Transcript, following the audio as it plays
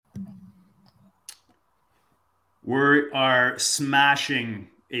We are smashing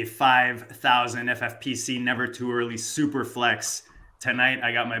a 5,000 FFPC Never Too Early Superflex. Tonight,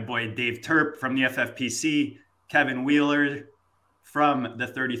 I got my boy Dave Turp from the FFPC, Kevin Wheeler from the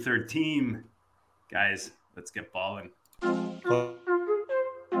 33rd team. Guys, let's get ballin'.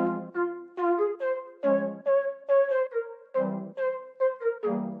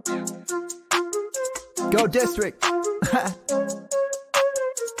 Go District.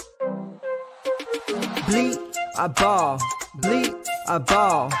 Bleed, I ball. Bleed, I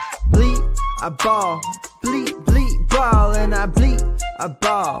ball. Bleed, I ball. Bleed, ball. And I bleed, I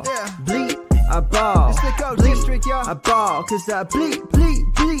ball. Bleed, I ball. It's the Go District, y'all. I ball, cause I bleed.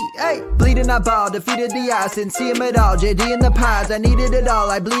 Hey, bleeding, I ball. Defeated the odds, didn't see him at all. JD in the pods, I needed it all.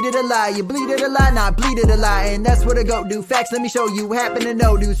 I bleeded a lie. You bleeded a lie, not bleeded a lie. And that's what I go do. Facts, let me show you. Happen to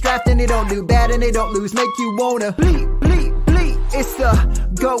know dudes. Drafting, they don't do bad and they don't lose. Make you wanna bleed. It's the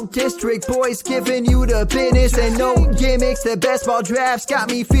Go District, boys giving you the business and no gimmicks. The best ball drafts got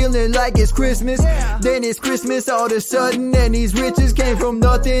me feeling like it's Christmas. Then it's Christmas all of a sudden, and these riches came from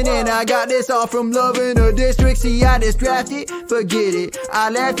nothing. And I got this all from loving the district. See, I just drafted, forget it. I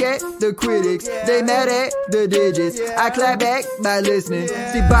laugh at the critics, they mad at the digits. I clap back by listening.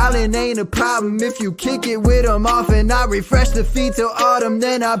 See, BALLiN ain't a problem if you kick it with them off. And I refresh the feed till autumn,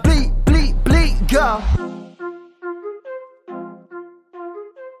 then I bleed, go.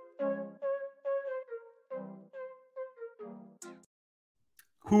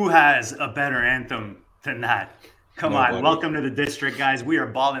 Who has a better anthem than that? Come on, welcome to the district, guys. We are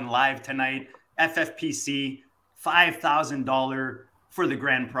balling live tonight. FFPC, $5,000 for the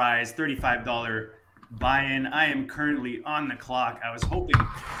grand prize, $35 buy-in. I am currently on the clock. I was hoping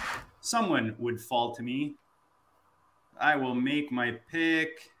someone would fall to me. I will make my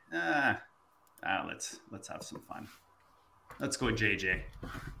pick. Let's have some fun. Let's go, JJ.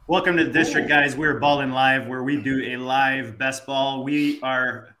 Welcome to the district, guys. We're balling live, where we do a live best ball. We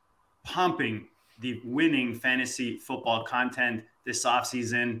are pumping the winning fantasy football content this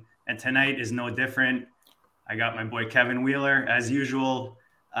offseason, and tonight is no different. I got my boy Kevin Wheeler, as usual,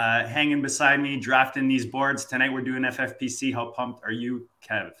 hanging beside me, drafting these boards. Tonight we're doing FFPC. How pumped are you,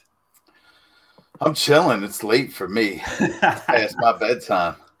 Kev? I'm chilling. It's late for me. It's my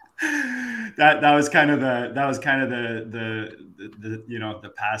bedtime. That was kind of the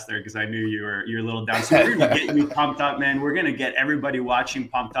pass there, because I knew you're a little down. So we're gonna get you pumped up, man. We're gonna get everybody watching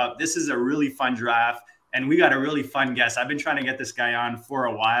pumped up. This is a really fun draft, and we got a really fun guest. I've been trying to get this guy on for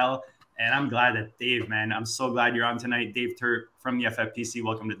a while, and I'm glad that Dave, man. I'm so glad you're on tonight. Dave Turp from the FFPC.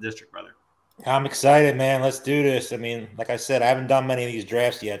 Welcome to the district, brother. I'm excited, man. Let's do this. I mean, like I said, I haven't done many of these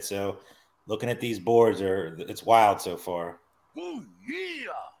drafts yet, so looking at these boards it's wild so far. Oh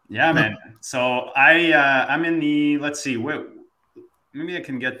yeah. Yeah, man. So I'm in the, let's see, maybe I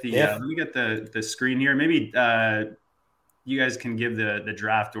can get the let me get the screen here. Maybe you guys can give the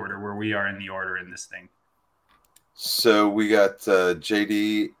draft order where we are in the order in this thing. So we got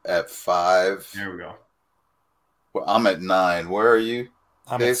JD at 5. There we go. Well, I'm at 9. Where are you?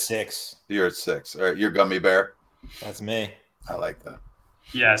 I'm Dave? at 6. You're at 6. All right, you're Gummy Bear. That's me. I like that.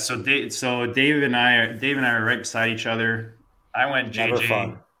 Yeah. So Dave and I are right beside each other. I went JJ. Never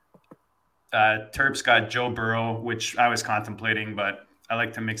fun. Terp's got Joe Burrow, which I was contemplating, but I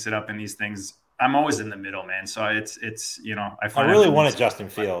like to mix it up in these things. I'm always in the middle, man. So it's I really wanted Justin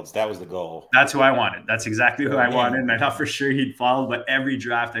Fields. That was the goal. That's who I wanted. That's exactly who I wanted. And I thought for sure he'd fall, but every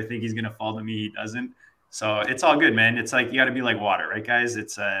draft I think he's going to fall to me. He doesn't. So it's all good, man. It's like, you got to be like water, right, guys?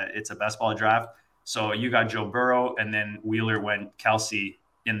 It's a best ball draft. So you got Joe Burrow, and then Wheeler went Kelsey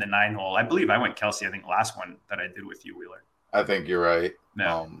in the 9 hole. I believe I went Kelsey, I think, last one that I did with you, Wheeler. I think you're right.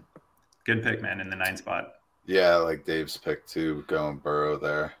 Yeah. Good pick, man, in the 9 spot. Yeah, like Dave's pick too, going Burrow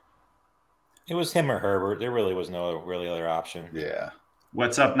there. It was him or Herbert. There really was no really other option. Yeah.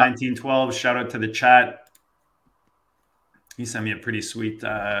 What's up, 1912? Shout out to the chat. He sent me a pretty sweet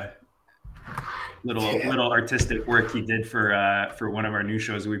little artistic work he did for one of our new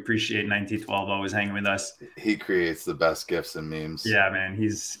shows. We appreciate 1912 always hanging with us. He creates the best GIFs and memes. Yeah, man.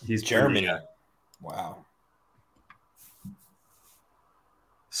 He's Germany. Wow.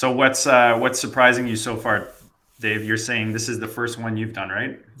 So what's surprising you so far, Dave? You're saying this is the first one you've done,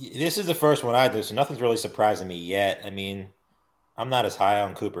 right? This is the first one I do, so nothing's really surprising me yet. I mean, I'm not as high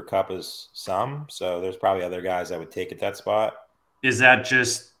on Cooper Kupp as some, so there's probably other guys that would take at that spot. Is that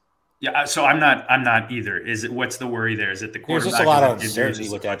just so I'm not either. Is it, what's the worry there? Is it the quarterback? There's just a lot of uncertainty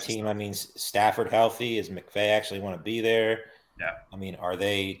with that team. I mean, Stafford healthy? Is McVay actually want to be there? Yeah. I mean, are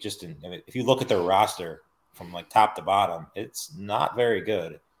they just if you look at their roster from like top to bottom, it's not very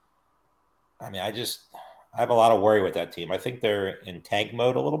good. I mean, I have a lot of worry with that team. I think they're in tank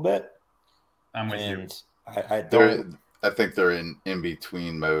mode a little bit. I'm with you. I don't. I think they're in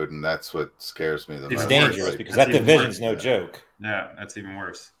between mode, and that's what scares me the most. It's dangerous because that division's no joke. Yeah, that's even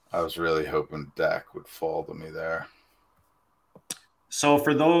worse. I was really hoping Dak would fall to me there. So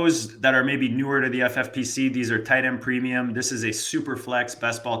for those that are maybe newer to the FFPC, these are tight end premium. This is a Superflex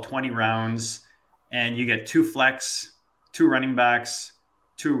best ball 20 rounds, and you get 2 flex, 2 running backs,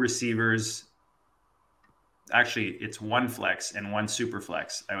 2 receivers. Actually, it's 1 flex and 1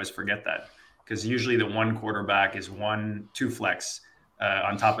 Superflex. I always forget that because usually the 1 quarterback is 2 flex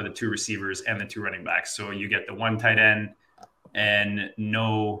on top of the 2 receivers and the 2 running backs. So you get the 1 tight end and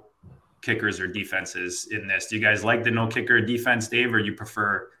no kickers or defenses in this. Do you guys like the no kicker defense, Dave, or you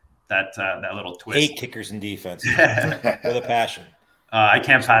prefer that little twist? 8 kickers and defense with a passion. I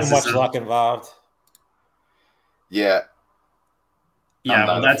can't pass too much luck involved. Yeah. Yeah,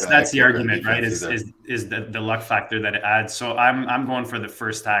 well, that's the argument, right? Is the luck factor that it adds. So I'm going for the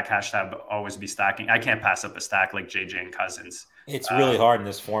first stack. Hashtag always be stacking. I can't pass up a stack like JJ and Cousins. It's really hard in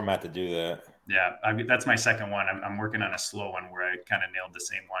this format to do that. Yeah, that's my second one. I'm working on a slow one where I kind of nailed the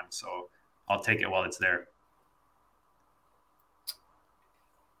same one, so I'll take it while it's there.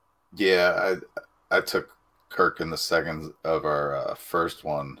 Yeah, I took Kirk in the second of our first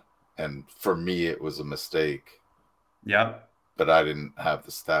one, and for me it was a mistake. Yep. But I didn't have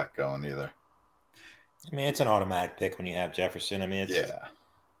the stack going either. I mean, it's an automatic pick when you have Jefferson. I mean, yeah.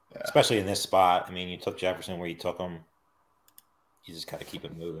 Especially in this spot. I mean, you took Jefferson where you took him. You just got to keep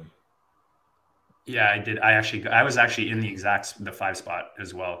it moving. Yeah, I did. I was actually in the 5 spot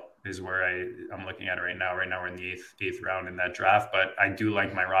as well, is where I'm looking at it right now. Right now we're in the eighth round in that draft, but I do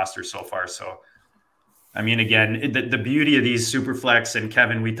like my roster so far. So, I mean, again, the beauty of these Superflex, and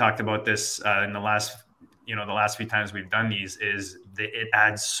Kevin, we talked about this in the last few times we've done these, is it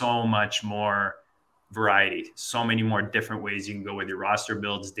adds so much more variety, so many more different ways you can go with your roster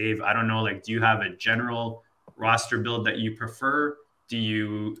builds. Dave, I don't know, like, do you have a general roster build that you prefer?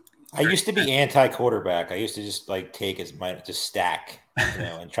 I used to be anti-quarterback. I used to just just stack,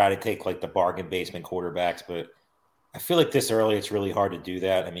 and try to take like the bargain basement quarterbacks. But I feel like this early, it's really hard to do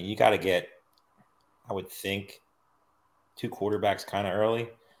that. I mean, you got to get, I would think, 2 quarterbacks kind of early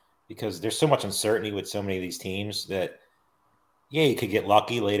because there's so much uncertainty with so many of these teams that, yeah, you could get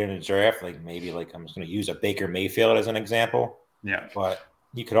lucky later in the draft. Like maybe I'm just going to use a Baker Mayfield as an example. Yeah. But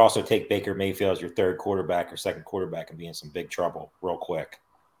you could also take Baker Mayfield as your 3rd quarterback or 2nd quarterback and be in some big trouble real quick.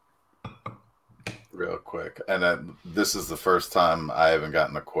 And this is the first time I haven't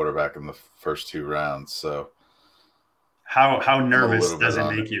gotten a quarterback in the first 2 rounds. So how nervous does it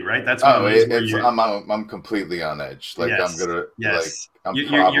make you? Right? That's I'm completely on edge. Like yes. I'm gonna yes.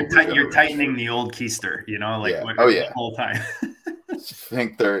 You're tightening the old keister. The whole time.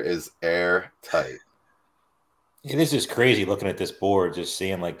 Sphincter is airtight. It is just crazy looking at this board, just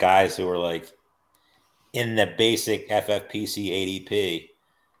seeing like guys who are like in the basic FFPC ADP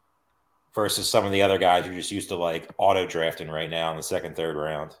versus some of the other guys who are just used to like auto drafting right now in the 2nd, 3rd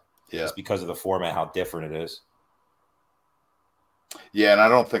round. Yeah. Just because of the format, how different it is. Yeah, and I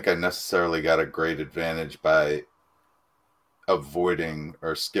don't think I necessarily got a great advantage by avoiding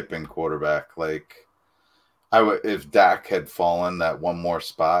or skipping quarterback. Like if Dak had fallen that one more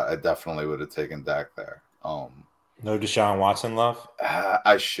spot, I definitely would have taken Dak there. No Deshaun Watson love?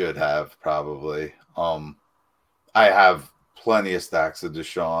 I should have probably. I have plenty of stacks of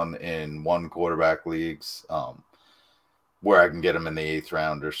Deshaun in 1 quarterback leagues, where I can get him in the 8th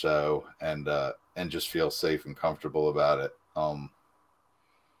round or so, and just feel safe and comfortable about it.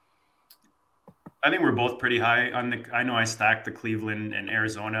 I think we're both pretty high on I know I stacked the Cleveland and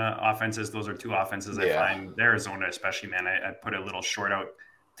Arizona offenses. Those are 2 offenses I find. Arizona especially, man. I put a little short out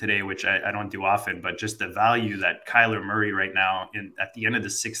today, which I don't do often, but just the value that Kyler Murray right now at the end of the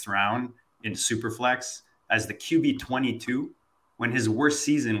 6th round in Superflex as the QB 22, when his worst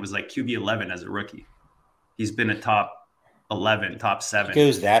season was like QB 11 as a rookie. He's been a top 11, top 7. He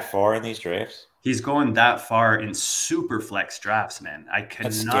goes that far in these drafts? He's going that far in Superflex drafts, man. I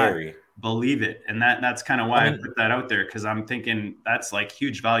cannot believe it. And that's kind of why I put that out there, because I'm thinking that's like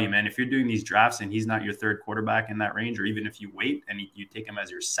huge value, man. If you're doing these drafts and he's not your 3rd quarterback in that range, or even if you wait and you take him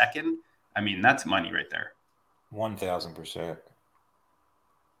as your 2nd, I mean, that's money right there. 1,000%.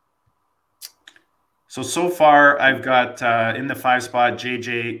 So far, I've got in the 5 spot,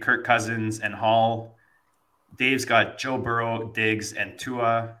 JJ, Kirk Cousins, and Hall. Dave's got Joe Burrow, Diggs, and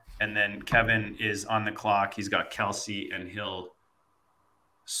Tua. And then Kevin is on the clock. He's got Kelsey and Hill.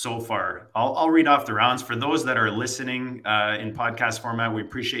 So far, I'll read off the rounds. For those that are listening in podcast format, we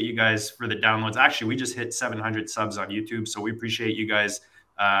appreciate you guys for the downloads. Actually, we just hit 700 subs on YouTube, so we appreciate you guys.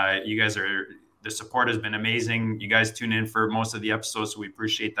 You guys are The support has been amazing. You guys tune in for most of the episodes, so we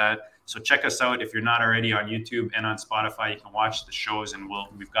appreciate that. So check us out if you're not already on YouTube and on Spotify. You can watch the shows, and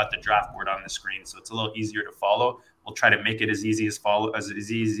we've got the draft board on the screen, so it's a little easier to follow. We'll try to make it as easy as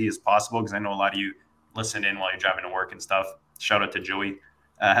possible, because I know a lot of you listen in while you're driving to work and stuff. Shout out to Joey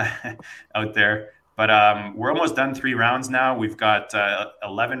out there. But we're almost done 3 rounds now. We've got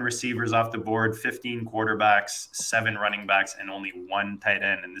 11 receivers off the board, 15 quarterbacks, 7 running backs, and only 1 tight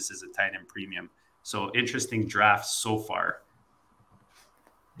end. And this is a tight end premium. So interesting draft so far.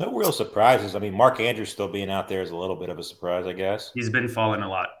 No real surprises. I mean, Mark Andrews still being out there is a little bit of a surprise, I guess. He's been falling a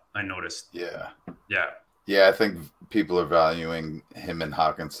lot, I noticed. Yeah. Yeah, I think people are valuing him and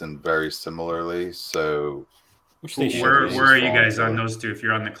Hawkinson very similarly. So where are you guys on those two? If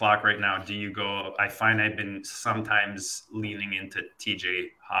you're on the clock right now, do you go? I find I've been sometimes leaning into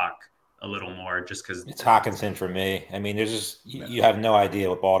TJ Hawk a little more just because it's Hawkinson for me. I mean, there's just you have no idea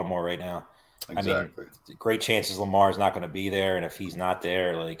with Baltimore right now. Exactly. I mean, great chances Lamar is not going to be there, and if he's not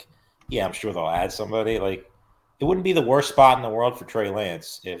there, like, yeah, I'm sure they'll add somebody. Like, it wouldn't be the worst spot in the world for Trey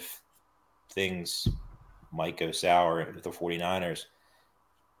Lance if things might go sour with the 49ers,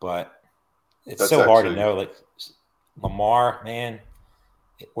 but it's so hard to know. Like, Lamar, man,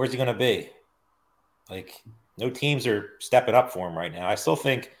 where's he going to be? Like, no teams are stepping up for him right now. I still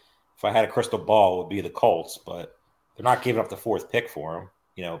think if I had a crystal ball, it would be the Colts, but they're not giving up the 4th pick for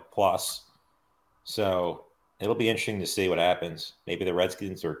him, plus. So it'll be interesting to see what happens. Maybe the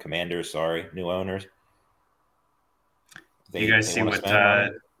Redskins or Commanders, new owners. You guys see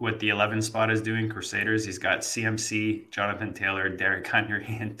what the 11 spot is doing? Crusaders. He's got CMC, Jonathan Taylor, Derrick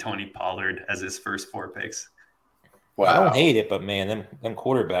Henry, and Tony Pollard as his first 4 picks. Wow. I don't hate it, but man, them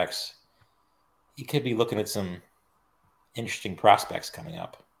quarterbacks, you could be looking at some interesting prospects coming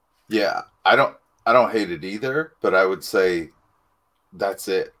up. Yeah, I don't hate it either, but I would say that's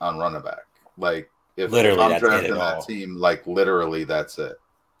it on running back. Like, if I'm drafting that team, like, literally that's it.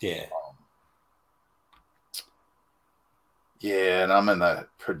 Yeah. Yeah, and I'm in that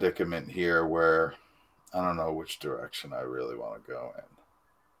predicament here where I don't know which direction I really want to go in.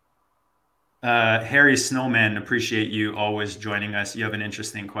 Harry Snowman, appreciate you always joining us. You have an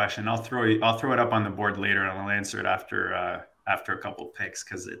interesting question. I'll throw it up on the board later, and I'll answer it after a couple picks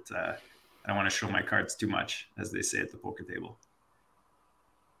because I don't want to show my cards too much, as they say at the poker table.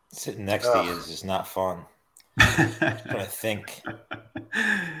 Sitting next to you is just not fun. I'm trying to think.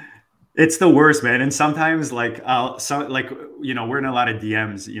 It's the worst, man. And sometimes, we're in a lot of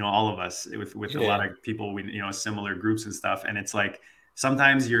DMs, all of us with a lot of people, similar groups and stuff. And it's like,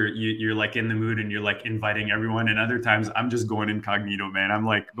 sometimes you're like in the mood and you're like inviting everyone. And other times I'm just going incognito, man. I'm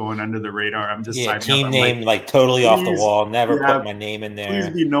like going under the radar. I'm just team name, like totally off the wall. Never put my name in there.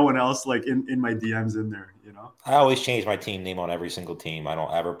 Please be no one else like in my DMs in there, I always change my team name on every single team. I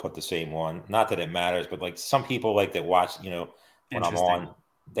don't ever put the same one. Not that it matters, but like some people like that watch, when I'm on,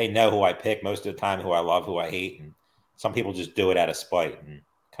 they know who I pick most of the time, who I love, who I hate. And some people just do it out of spite and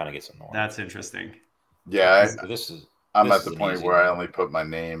kind of gets annoying. That's interesting. Yeah. I'm at the point where I only put my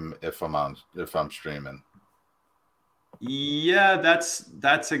name if I'm streaming. Yeah,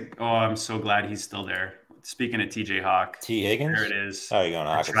 I'm so glad he's still there. Speaking of TJ Hawk. T. Higgins? There it is. Oh, you're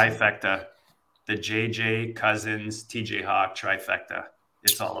going to trifecta. The JJ Cousins, TJ Hawk trifecta.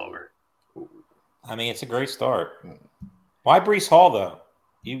 It's all over. I mean, it's a great start. Why Breece Hall though?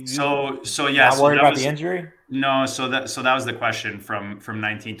 So yeah. Not worried about the injury? No. So that was the question from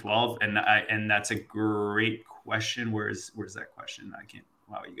 1912, and that's a great question. Where's that question? I can't.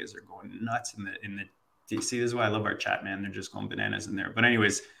 Wow, you guys are going nuts in the. See, this is why I love our chat, man. They're just going bananas in there. But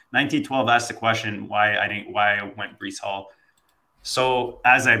anyways, 1912 asked the question why I went Breece Hall. So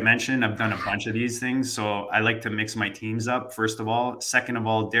as I mentioned, I've done a bunch of these things. So I like to mix my teams up, first of all. Second of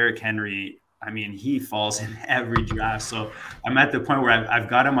all, Derrick Henry, I mean, he falls in every draft. So I'm at the point where I've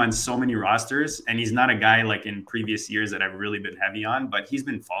got him on so many rosters, and he's not a guy like in previous years that I've really been heavy on, but he's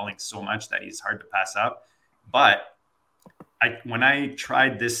been falling so much that he's hard to pass up. But when I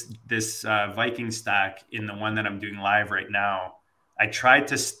tried this Viking stack in the one that I'm doing live right now, I tried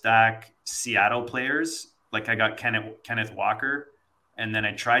to stack Seattle players. Like I got Kenneth Walker, and then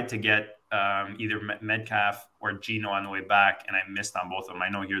I tried to get either Metcalf or Geno on the way back, and I missed on both of them. I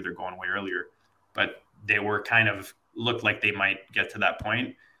know here they're going way earlier, but they were looked like they might get to that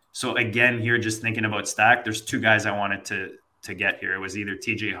point. So again, here, just thinking about stack, there's 2 guys I wanted to get here. It was either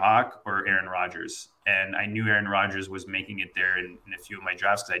TJ Hawk or Aaron Rodgers. And I knew Aaron Rodgers was making it there in a few of my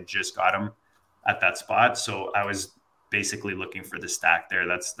drafts because I just got him at that spot. So I was basically looking for the stack there.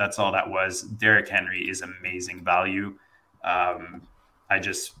 That's all that was. Derrick Henry is amazing value.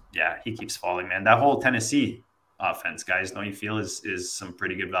 He keeps falling, man. That whole Tennessee offense, guys. Don't you feel is some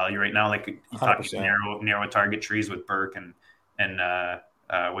pretty good value right now? Like you talk 100%. narrow target trees with Burke and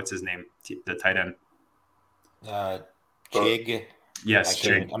what's his name, the tight end, Chig. Yes,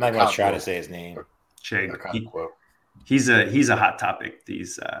 Chig. I'm not going to try to say his name. Chig. He's a hot topic.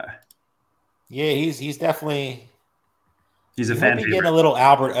 He's definitely. He's a fan favorite. Getting a little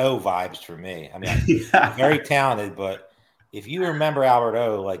Albert O vibes for me. I mean, very talented, but if you remember Albert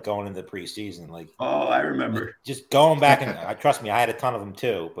O, like going into the preseason, like I remember just going back and trust me, I had a ton of them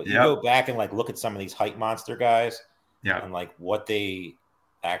too. But you go back and like look at some of these hype monster guys, and like what they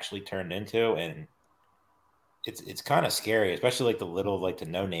actually turned into, and it's kind of scary, especially like the little like the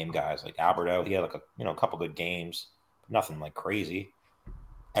no name guys like Albert O. He had like a couple good games, nothing like crazy.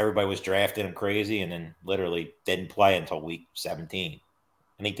 Everybody was drafting him crazy, and then literally didn't play until week 17,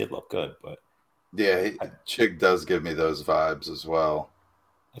 and he did look good. But yeah, Chig does give me those vibes as well.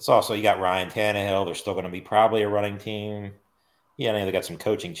 It's also you got Ryan Tannehill. They're still going to be probably a running team. Yeah, they got some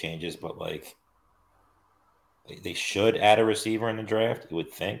coaching changes, but like they should add a receiver in the draft. You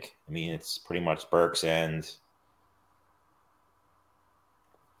would think. I mean, it's pretty much Burks and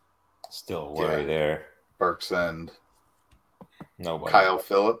still a worry there. Burks and. Nobody. Kyle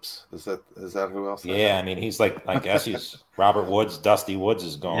Phillips, is that who else? Yeah, I mean he's like I guess he's Robert Woods. Dusty Woods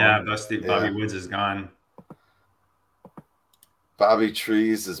is gone. Yeah, Bobby Woods is gone. Bobby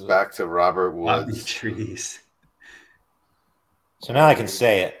Trees is back to Robert Woods. Bobby Trees. So now I can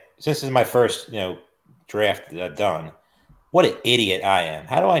say it. Since this is my first draft done. What an idiot I am.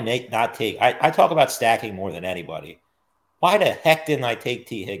 How do I not take? I talk about stacking more than anybody. Why the heck didn't I take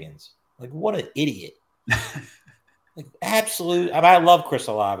T. Higgins? Like what an idiot. Like absolute. I mean, I love Chris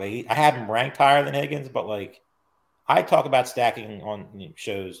Olave. I have him ranked higher than Higgins, but like I talk about stacking on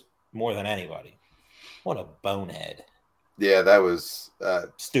shows more than anybody. What a bonehead. Yeah, that was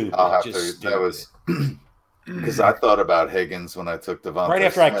stupid. Stupid. That was because I thought about Higgins when I took Devontae right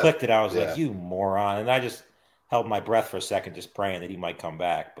after Smith. I clicked it. I was like, "You moron!" And I just held my breath for a second, just praying that he might come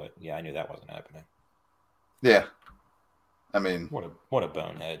back. But yeah, I knew that wasn't happening. Yeah, I mean, what a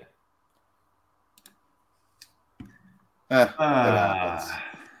bonehead. It happens.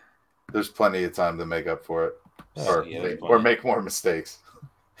 There's plenty of time to make up for it, or make more mistakes.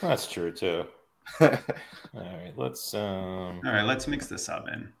 That's true too. All right, let's mix this up,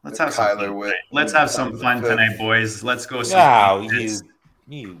 man. Let's have some fun tonight, boys. Let's go.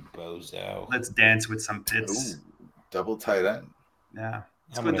 You bozo. Let's dance with some pits. Ooh, double tight end. Yeah,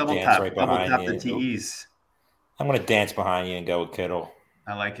 let's go double tap the TEs. I'm gonna dance behind you and go with Kittle.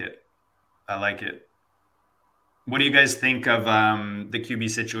 I like it. What do you guys think of the QB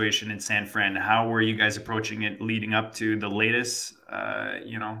situation in San Fran? How were you guys approaching it leading up to the latest,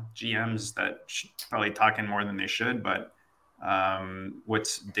 GMs that probably talking more than they should? But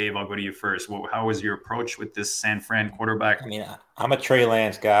Dave, I'll go to you first. How was your approach with this San Fran quarterback? I mean, I'm a Trey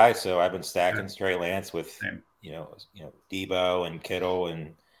Lance guy, so I've been stacking Trey Lance with, Debo and Kittle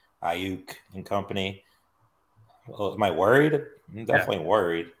and Ayuk and company. Well, am I worried? I'm definitely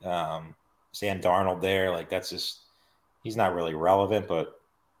worried. Sam Darnold there, like that's just he's not really relevant, but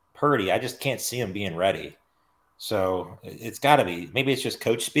Purdy, I just can't see him being ready. So it's got to be, maybe it's just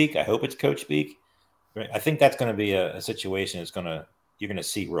coach speak. I hope it's coach speak. I think that's going to be a situation you're going to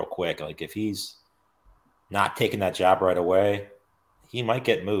see real quick. Like if he's not taking that job right away, he might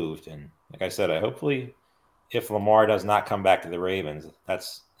get moved. And like I said, hopefully if Lamar does not come back to the Ravens,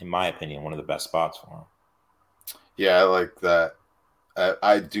 that's, in my opinion, one of the best spots for him. Yeah, I like that.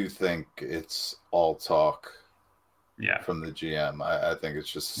 I do think it's all talk. Yeah, from the GM. I think it's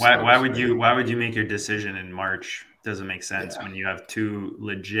just why would you make your decision in March? Doesn't make sense when you have two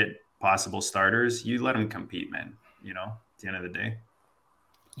legit possible starters. You let them compete, man. At the end of the day,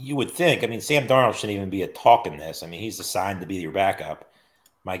 you would think. I mean, Sam Darnold shouldn't even be a talk in this. I mean, he's assigned to be your backup.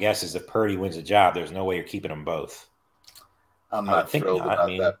 My guess is if Purdy wins a job, there's no way you're keeping them both. I'm not thrilled about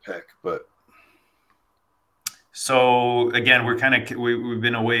that pick, but. So again, we've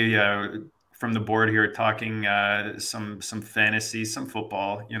been away from the board here, talking some fantasy, some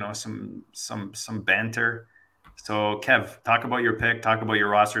football, some banter. So Kev, talk about your pick, talk about your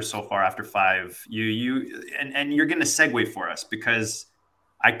roster so far after 5. And you're going to segue for us because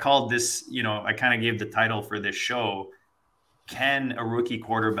I called this, I kind of gave the title for this show. Can a rookie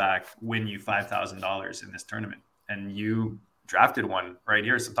quarterback win you $5,000 in this tournament? And you drafted one right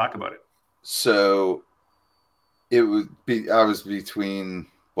here, so talk about it. So. I was between,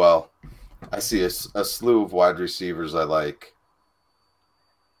 I see a slew of wide receivers I like,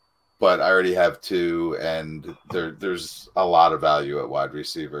 but I already have 2, and there's a lot of value at wide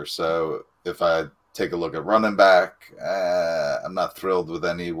receiver. So if I take a look at running back. I'm not thrilled with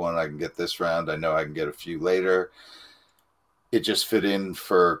anyone I can get this round. I know I can get a few later. It just fit in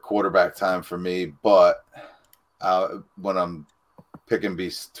for quarterback time for me. But when I'm picking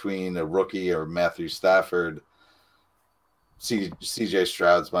between a rookie or Matthew Stafford, CJ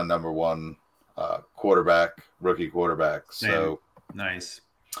Stroud's my number one rookie quarterback. So nice.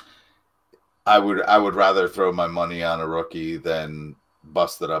 I would rather throw my money on a rookie than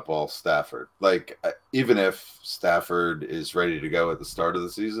busted up all Stafford. Like, even if Stafford is ready to go at the start of the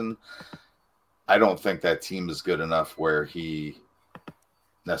season, I don't think that team is good enough where he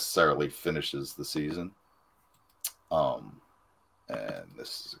necessarily finishes the season. And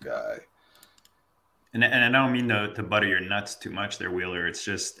this is a guy. And I don't mean to butter your nuts too much there, Wheeler. It's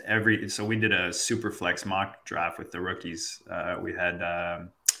just so we did a Superflex mock draft with the rookies. We had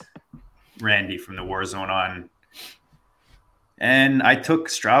Randy from the Warzone on. And I took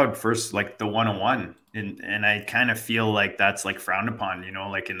Stroud first, like the 101. And I kind of feel like that's like frowned upon, you know,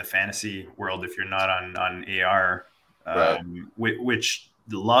 like in the fantasy world, if you're not on AR, Right. which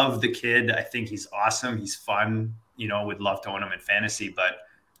love the kid. I think he's awesome. He's fun, you know, would love to own him in fantasy. But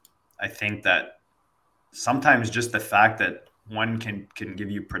I think that sometimes just the fact that one can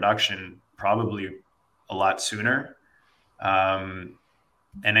give you production probably a lot sooner.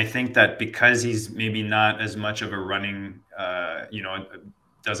 And I think that because he's maybe not as much of a running,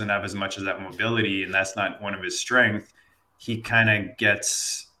 doesn't have as much of that mobility, and that's not one of his strengths, he kind of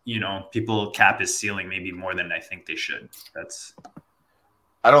gets, you know, people cap his ceiling maybe more than I think they should.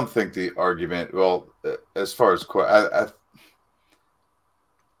 I don't think the argument, well, as far as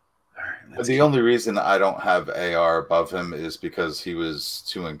the only reason I don't have AR above him is because he was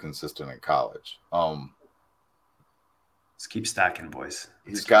too inconsistent in college. Let's keep stacking, boys.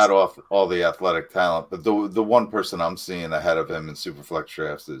 He's got all the athletic talent, but the one person I'm seeing ahead of him in Superflex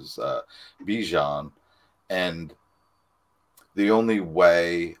drafts is Bijan, and the only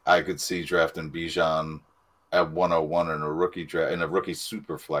way I could see drafting Bijan at 101 in a rookie draft, in a rookie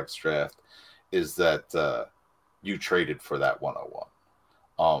Superflex draft, is that you traded for that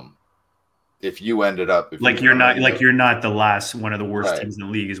 101. If you ended up you're not the last one of the worst teams in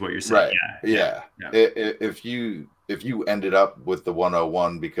the league, is what you're saying. Right. Yeah. If you ended up with the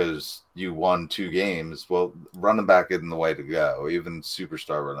 101 because you won 2 games, well, running back isn't the way to go, even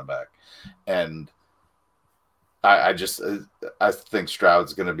superstar running back. And I think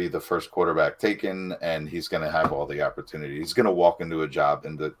Stroud's going to be the first quarterback taken, and he's going to have all the opportunity. He's going to walk into a job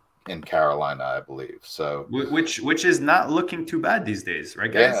in Carolina, I believe. So which is not looking too bad these days,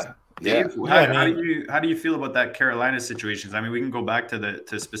 right, guys? Yeah. Dave, how do you feel about that Carolina situations? I mean, we can go back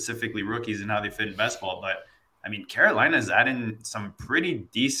to specifically rookies and how they fit in best ball, but I mean, Carolina's adding some pretty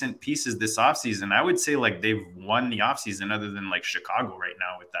decent pieces this offseason. I would say like they've won the offseason other than like Chicago right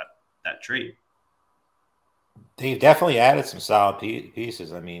now with that trade. They've definitely added some solid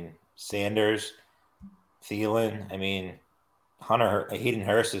pieces. I mean, Sanders, Thielen. I mean, Hayden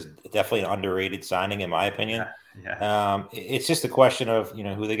Hurst is definitely an underrated signing in my opinion. Yeah. It's just a question of, you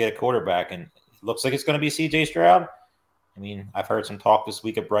know, who they get a quarterback, and it looks like it's going to be CJ Stroud. I mean, I've heard some talk this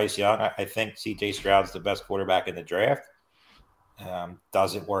week of Bryce Young. I think CJ Stroud's the best quarterback in the draft.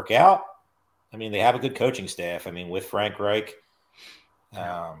 Does it work out? I mean, they have a good coaching staff. I mean, with Frank Reich,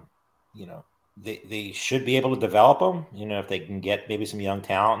 you know, they should be able to develop them. You know, if they can get maybe some young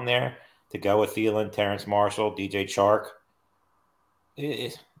talent in there to go with Thielen, Terrence Marshall, DJ Chark.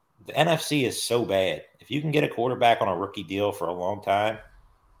 The NFC is so bad. If you can get a quarterback on a rookie deal for a long time,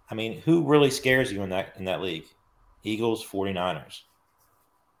 I mean, who really scares you in that league? Eagles, 49ers.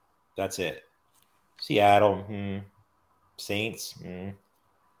 That's it. Seattle, Saints,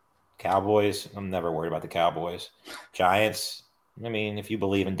 Cowboys. I'm never worried about the Cowboys. Giants. I mean, if you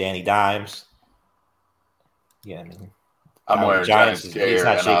believe in Danny Dimes, yeah. I mean, I'm wearing Giants gear, he's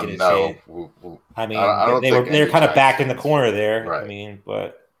not shaking his head. I mean, they're kind of backed in the corner there. Right. I mean,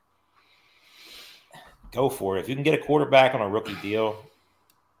 but go for it. If you can get a quarterback on a rookie deal,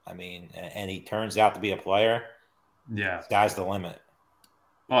 I mean, and he turns out to be a player, sky's the limit.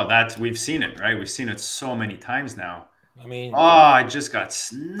 Well, we've seen it, right? We've seen it so many times now. I mean, I just got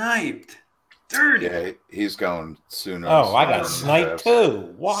sniped. Dirty. Yeah, he's going sooner. Oh, I got sniped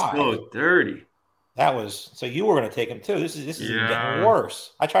too. Why? So dirty. That was so you were going to take him too. This is getting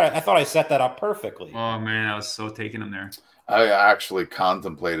worse. I thought I set that up perfectly. Oh man, I was so taking him there. I actually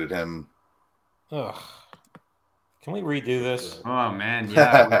contemplated him. Ugh. Can we redo this? Oh man,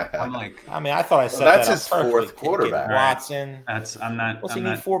 yeah. I'm like, I mean, I thought I set that's that his up perfectly. fourth quarterback. Watson. I'm not. What's he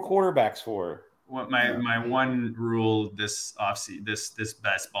need 4 quarterbacks for? What my one rule this offseason, this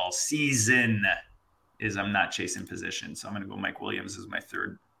best ball season is I'm not chasing position. So I'm going to go Mike Williams as my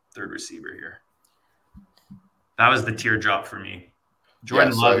third receiver here. That was the teardrop for me.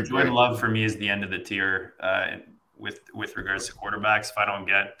 Jordan Love for me is the end of the tier with regards to quarterbacks. If I don't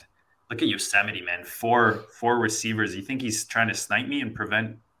get, look at Yosemite, man, four receivers. You think he's trying to snipe me and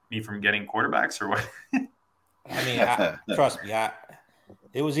prevent me from getting quarterbacks or what? I mean, trust me,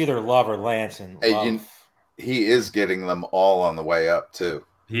 it was either Love or Lance, and he is getting them all on the way up too.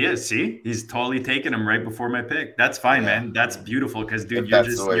 He is. See, he's totally taking them right before my pick. That's fine, man. That's beautiful because, dude,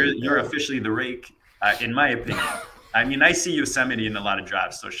 you're officially the rake, in my opinion. I mean, I see Yosemite in a lot of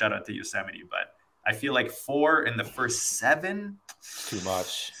drafts, so shout out to Yosemite. But I feel like 4 in the first 7,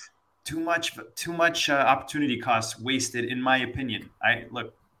 too much opportunity cost wasted, in my opinion.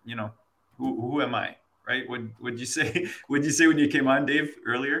 Who am I, right? Would you say? Would you say when you came on, Dave,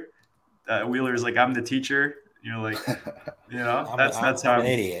 earlier? Wheeler's like, I'm the teacher. You're like, that's how I'm an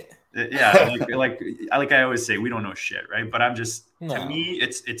idiot. Yeah, like I always say, we don't know shit, right? But to me,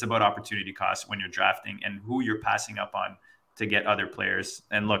 it's about opportunity cost when you're drafting and who you're passing up on to get other players.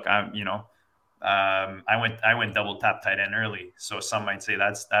 And look, I went double tap tight end early, so some might say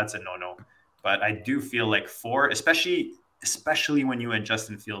that's a no. But I do feel like 4, especially when you had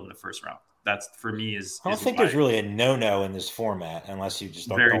Justin Field in the first round. That's for me I don't think there's really a no in this format unless you just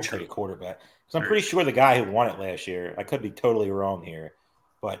don't take a quarterback. Because I'm pretty sure the guy who won it last year, I could be totally wrong here,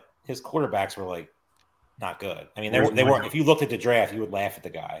 but his quarterbacks were like not good. I mean, they weren't. If you looked at the draft, you would laugh at the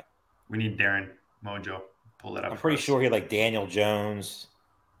guy. We need Darren Mojo. Pull it up. I'm pretty sure he had like Daniel Jones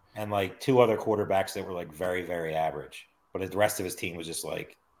and like 2 other quarterbacks that were like very, very average. But the rest of his team was just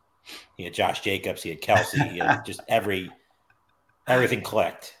like, he had Josh Jacobs, he had Kelsey, he had just everything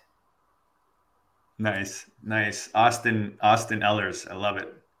clicked. Nice. Austin Ellers. I love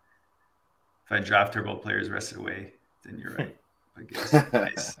it. If I draft turbo players rest away, then you're right. I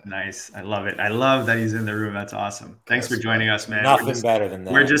guess. Nice. I love it. I love that he's in the room. That's awesome. Thanks for joining us, man. Nothing better than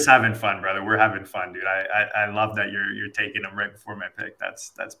that. We're just having fun, brother. We're having fun, dude. I love that you're taking them right before my pick.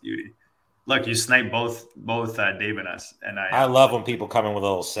 That's beauty. Look, you sniped both Dave and us, and I love when people come in with a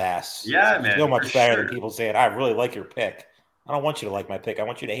little sass. Yeah, man. So much better than people saying, "I really like your pick." I don't want you to like my pick. I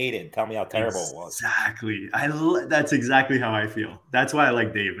want you to hate it and tell me how terrible it was. Exactly. That's exactly how I feel. That's why I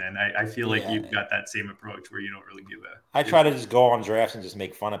like Dave, man. I feel like you've got that same approach where you don't really give a. I try to just go on drafts and just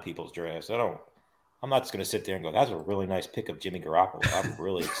make fun of people's drafts. I'm not just going to sit there and go, "That's a really nice pick of Jimmy Garoppolo." I'm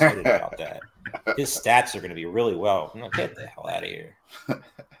really excited about that. His stats are going to be really well. I'm like, get the hell out of here.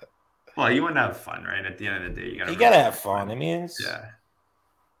 Well, you want to have fun, right? At the end of the day, you got to have fun. I mean, yeah.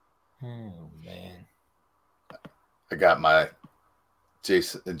 Oh man. I got my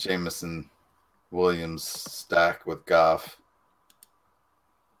Jameson Williams stack with Goff.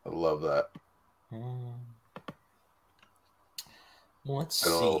 I love that. Let's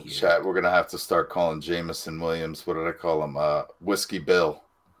see. Chat, we're going to have to start calling Jameson Williams. What did I call him? Whiskey Bill.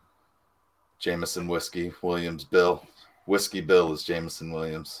 Jameson Whiskey, Williams Bill. Whiskey Bill is Jameson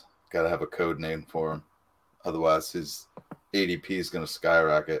Williams. Got to have a code name for him. Otherwise, his ADP is going to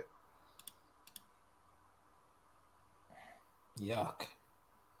skyrocket. Yuck.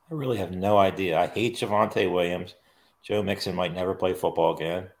 I really have no idea. I hate Javonte Williams. Joe Mixon might never play football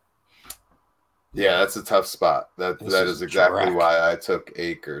again. Yeah, that's a tough spot. That is exactly why I took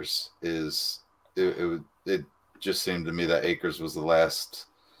Akers. It just seemed to me that Akers was the last,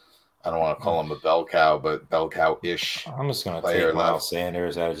 I don't want to call him a bell cow, but bell cow-ish. I'm just going to take Miles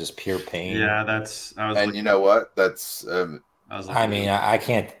Sanders out of just pure pain. Yeah, you know what? That's I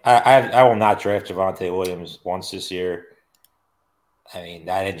can't. I will not draft Javonte Williams once this year. I mean,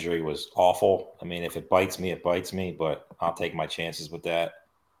 that injury was awful. I mean, if it bites me, it bites me, but I'll take my chances with that.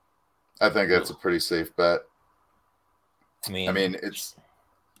 I think that's a pretty safe bet. I mean,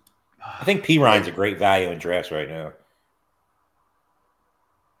 I think P. Ryan's a great value in drafts right now.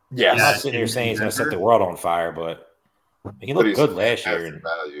 Yeah, I'm not sitting here saying he's going to set the world on fire, but he looked good last year.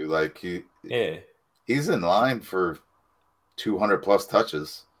 Value, like he's in line for 200 plus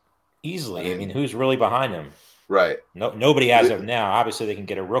touches easily. I mean, who's really behind him? Right. Nobody as of now. Obviously, they can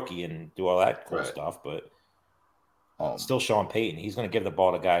get a rookie and do all that cool stuff, but still Sean Payton. He's going to give the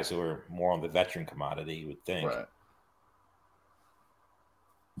ball to guys who are more on the veteran commodity, you would think. Right.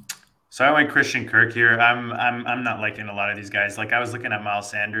 So I went Christian Kirk here. I'm not liking a lot of these guys. Like I was looking at Miles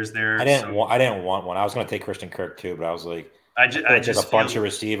Sanders there. I didn't want one. I was going to take Christian Kirk too, but I was like, I just a bunch of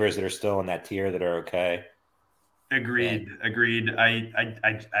receivers that are still in that tier that are okay. Agreed.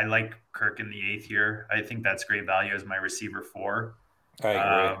 I like Kirk in the 8th here. I think that's great value as my receiver 4. I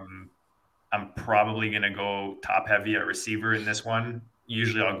agree. I'm probably going to go top heavy at receiver in this one.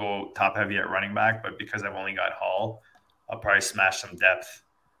 Usually I'll go top heavy at running back, but because I've only got Hall, I'll probably smash some depth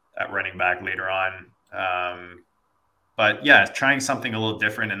at running back later on. But yeah, trying something a little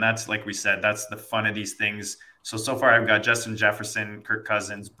different. And that's, like we said, that's the fun of these things. So far I've got Justin Jefferson, Kirk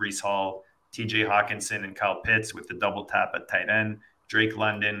Cousins, Breece Hall, TJ Hawkinson, and Kyle Pitts with the double tap at tight end. Drake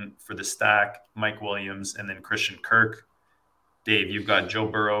London for the stack, Mike Williams, and then Christian Kirk. Dave, you've got Joe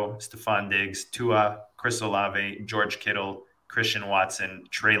Burrow, Stephon Diggs, Tua, Chris Olave, George Kittle, Christian Watson,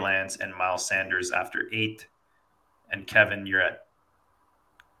 Trey Lance, and Miles Sanders after 8. And Kevin, you're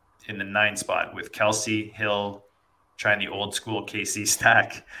in the 9 spot with Kelsey, Hill, trying the old school KC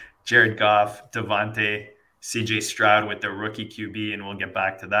stack, Jared Goff, Devontae, CJ Stroud with the rookie QB, and we'll get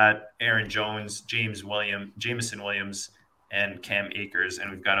back to that. Aaron Jones, Jameson Williams, and Cam Akers.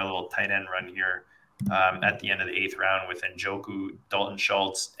 And we've got a little tight end run here at the end of the 8th round with Njoku, Dalton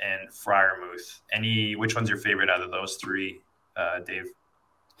Schultz, and Freiermuth. Which one's your favorite out of those 3, Dave?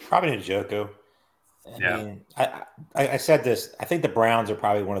 Probably Njoku. I mean, I said this. I think the Browns are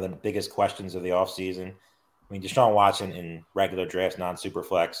probably one of the biggest questions of the offseason. I mean, Deshaun Watson in regular drafts,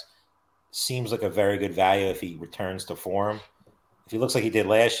 non-Superflex, seems like a very good value if he returns to form. If he looks like he did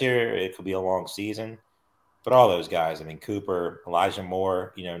last year, it could be a long season. But all those guys, I mean, Cooper, Elijah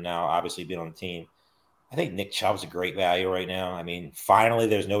Moore, now obviously being on the team. I think Nick Chubb's a great value right now. I mean, finally,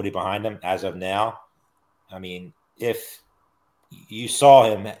 there's nobody behind him as of now. I mean, if you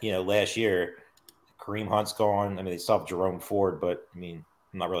saw him, last year, Kareem Hunt's gone. I mean, they still have Jerome Ford, but, I mean,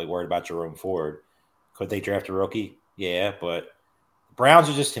 I'm not really worried about Jerome Ford. Could they draft a rookie? Yeah, but the Browns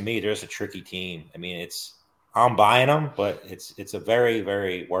are just, to me, they're just a tricky team. I mean, I'm buying them, but it's a very,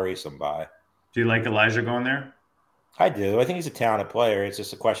 very worrisome buy. Do you like Elijah going there? I do. I think he's a talented player. It's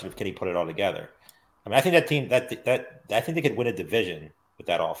just a question of can he put it all together. I mean, I think that team I think they could win a division with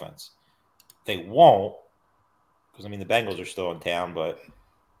that offense. They won't, because I mean the Bengals are still in town, but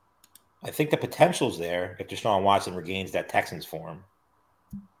I think the potential's there if Deshaun Watson regains that Texans form.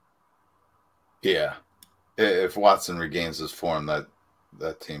 Yeah, if Watson regains his form,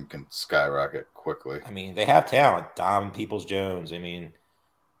 that team can skyrocket quickly. I mean, they have talent. Dom Peoples-Jones. I mean,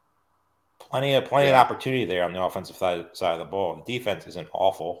 plenty of opportunity there on the offensive side of the ball. The defense isn't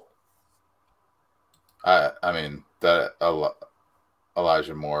awful. I mean, that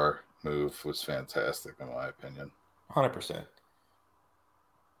Elijah Moore move was fantastic, in my opinion. 100%.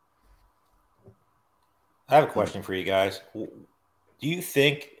 I have a question for you guys. Do you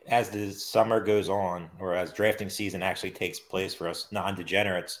think as the summer goes on, or as drafting season actually takes place for us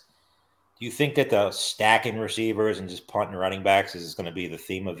non-degenerates, do you think that the stacking receivers and just punting running backs is going to be the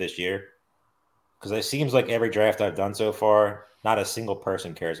theme of this year? Because it seems like every draft I've done so far, not a single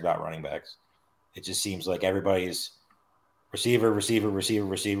person cares about running backs. It just seems like everybody's receiver.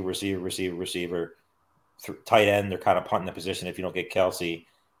 Tight end, they're kind of punting the position if you don't get Kelsey,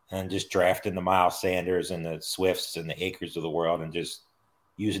 and just drafting the Miles Sanders and the Swifts and the Akers of the world and just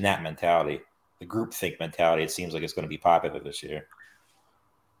using that mentality, the groupthink mentality. It seems like it's going to be popular this year.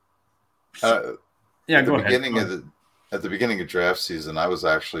 Go ahead. At the beginning of draft season, I was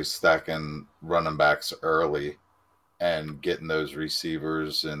actually stacking running backs early and getting those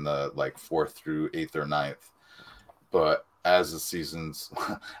receivers in the 4th through 8th or 9th. But as the season's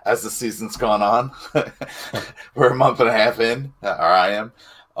gone on, we're a month and a half in, or I am.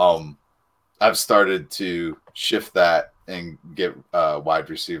 I've started to shift that and get wide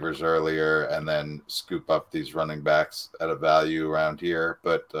receivers earlier, and then scoop up these running backs at a value around here.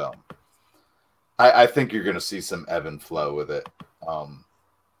 But I think you're going to see some ebb and flow with it.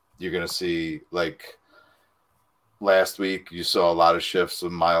 You're going to see, last week, you saw a lot of shifts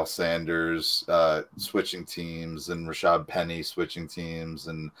with Miles Sanders switching teams and Rashad Penny switching teams,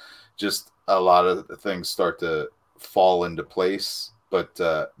 and just a lot of things start to fall into place. But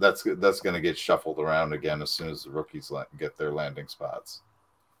that's going to get shuffled around again as soon as the rookies get their landing spots.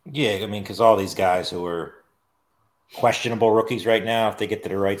 Yeah, I mean, because all these guys who are questionable rookies right now, if they get to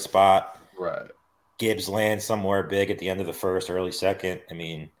the right spot, right? Gibbs lands somewhere big at the end of the 1st, early 2nd. I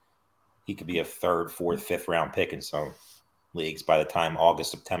mean, he could be a 3rd, 4th, 5th round pick in some leagues by the time August,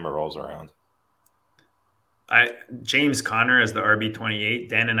 September rolls around. James Conner as the RB28.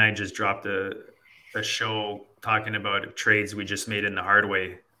 Dan and I just dropped a show talking about trades we just made in the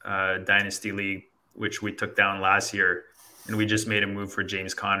Hardway Dynasty League, which we took down last year. And we just made a move for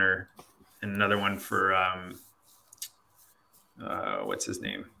James Conner and another one for, what's his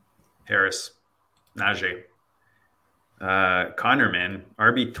name? Harris. Najee. Connor, man,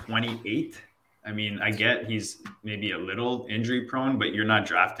 RB28. I mean, I get he's maybe a little injury prone, but you're not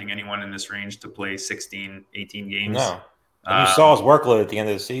drafting anyone in this range to play 16, 18 games. No. And you saw his workload at the end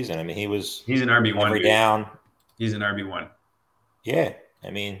of the season. I mean, he's an RB1. Every down. He's an RB1. Yeah.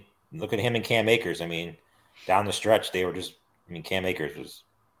 I mean, look at him and Cam Akers. I mean, down the stretch, Cam Akers was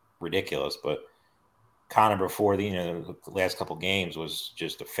ridiculous, but Connor before the last couple games was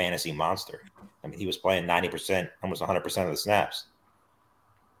just a fantasy monster. I mean, he was playing 90%, almost 100% of the snaps.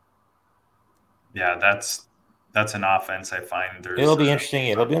 Yeah, that's an offense I find there's. It'll be interesting.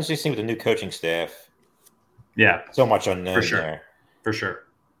 It'll be interesting with the new coaching staff. Yeah, so much unknown for sure. there. For sure.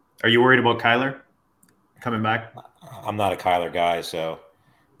 Are you worried about Kyler coming back? I'm not a Kyler guy, so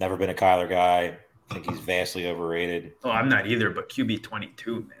never been a Kyler guy. I think he's vastly overrated. Oh, I'm not either, but QB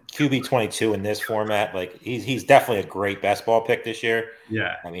 22, man. QB 22 in this format, like he's definitely a great best ball pick this year.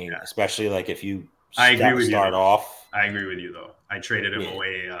 Yeah. I mean, especially like if you I agree with start you. off. I agree with you though. I traded him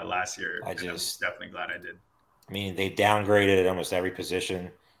away last year. I'm definitely glad I did. I mean, they downgraded at almost every position.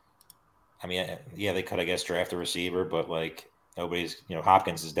 I mean, yeah, they could, I guess, draft a receiver, but like nobody's,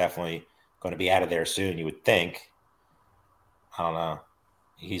 Hopkins is definitely going to be out of there soon, you would think. I don't know.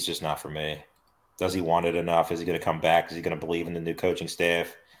 He's just not for me. Does he want it enough? Is he going to come back? Is he going to believe in the new coaching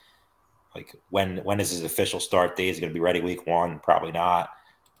staff? Like, when is his official start date? Is he going to be ready week 1? Probably not.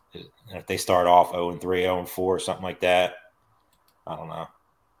 And if they start off 0-3, 0-4, something like that, I don't know.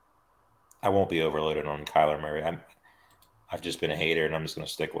 I won't be overloaded on Kyler Murray. I've just been a hater, and I'm just going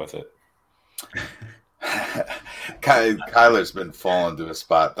to stick with it. Kyler's been falling to a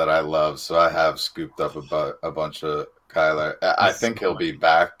spot that I love, so I have scooped up a bunch of Kyler. I think he'll be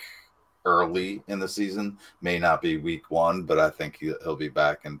back early in the season. May not be week 1, but I think he'll be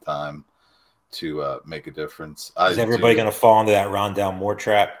back in time to make a difference. Is everybody going to fall into that Rondale Moore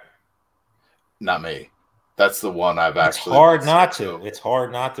trap? Not me. That's the one I've actually. It's hard not to. It's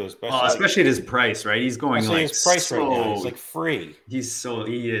hard not to, especially at his price, right? He's going like his price right now. He's like free. He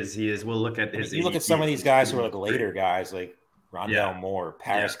is. We'll look at his. You look at some of these guys who are like later guys, like Rondale Moore,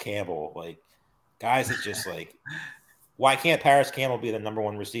 Paris Campbell, like guys that just like. Why can't Paris Campbell be the number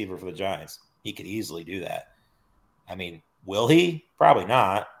 1 receiver for the Giants? He could easily do that. I mean, will he? Probably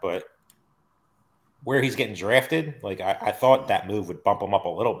not. But where he's getting drafted, like I thought that move would bump him up a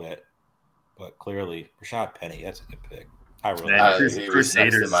little bit. But clearly, Rashad Penny, that's a good pick. I really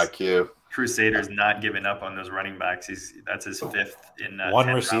Crusaders. My queue. Crusaders not giving up on those running backs. That's his 5th in 1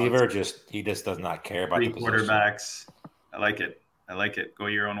 receiver. He just does not care about 3 the position. Quarterbacks. I like it. Go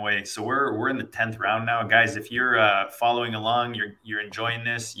your own way. So we're in the 10th round now, guys. If you're following along, you're enjoying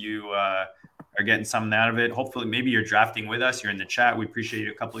this. You are getting something out of it. Hopefully, maybe you're drafting with us. You're in the chat. We appreciate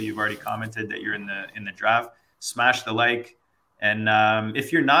it. A couple of you've already commented that you're in the draft. Smash the like. And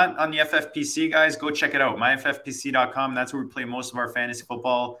if you're not on the FFPC, guys, go check it out. myffpc.com. That's where we play most of our fantasy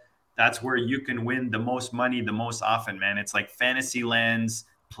football. That's where you can win the most money the most often, man. It's like Fantasyland's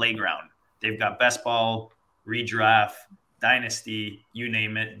playground. They've got best ball, redraft, dynasty, you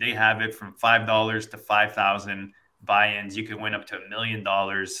name it. They have it from $5 to $5,000 buy-ins. You can win up to $1 million.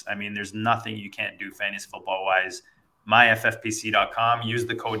 I mean, there's nothing you can't do fantasy football-wise. myffpc.com. Use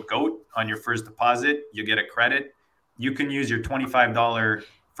the code GOAT on your first deposit. You'll get a credit. You can use your $25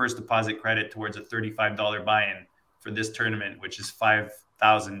 first deposit credit towards a $35 buy-in for this tournament, which is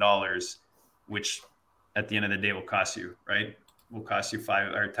 $5,000, which at the end of the day will cost you, right? Will cost you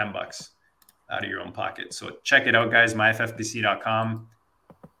 $5 or $10 out of your own pocket. So check it out, guys, myffpc.com.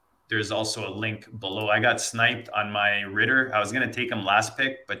 There's also a link below. I got sniped on my Ritter. I was going to take him last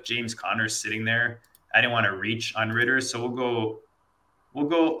pick, but James Conner's sitting there. I didn't want to reach on Ritter. So we'll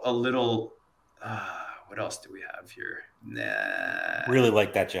go a little, what else do we have here? Nah. Really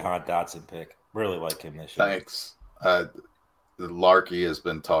like that Jahan Dotson pick. Really like him this year. Thanks. Larky has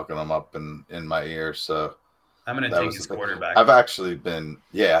been talking him up in my ear, so I'm going to take his quarterback. I've actually been,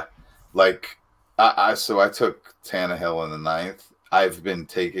 like I took Tannehill in the 9th. I've been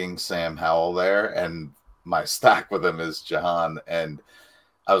taking Sam Howell there, and my stack with him is Jahan, and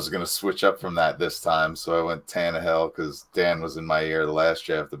I was going to switch up from that this time, so I went Tannehill because Dan was in my ear the last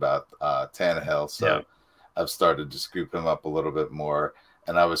draft about Tannehill, so I've started to scoop him up a little bit more,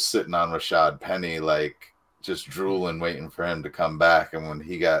 and I was sitting on Rashad Penny, like just drooling, waiting for him to come back, and when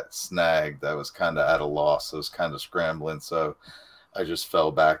he got snagged, I was kind of at a loss. I was kind of scrambling, so I just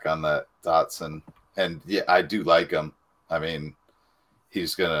fell back on that Dotson, and I do like him. I mean,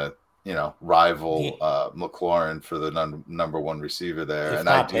 he's going to rival McLaurin for the number 1 receiver there. And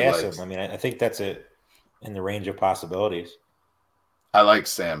I do passive. I mean, I think that's in the range of possibilities. I like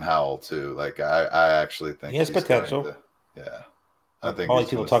Sam Howell too. Like I actually think he has potential. I think all these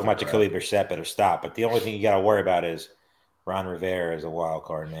people talking about Jacoby Brissett better stop. But the only thing you got to worry about is Ron Rivera as a wild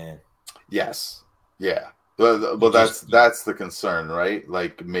card man. Yes. Yeah. Well, that's the concern, right?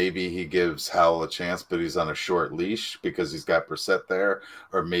 Like maybe he gives Howell a chance, but he's on a short leash because he's got Brissett there,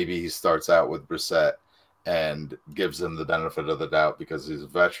 or maybe he starts out with Brissett and gives him the benefit of the doubt because he's a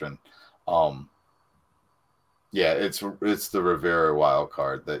veteran. It's the Rivera wild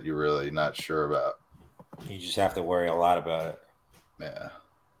card that you're really not sure about. You just have to worry a lot about it. Yeah.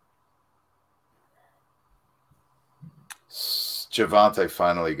 Javonte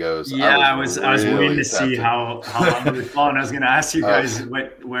finally goes. Yeah, I was really waiting to see tempted. how long it would fall, and I was going to ask you guys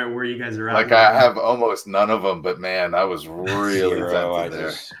where you guys are at. Like I have almost none of them, but man, I was really tempted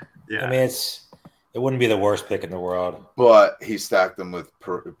there. I mean, it wouldn't be the worst pick in the world. But he stacked them with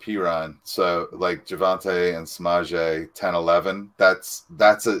Piran. So like Javonte and Samaje 10-11.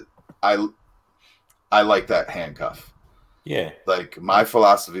 I like that handcuff. Yeah. Like my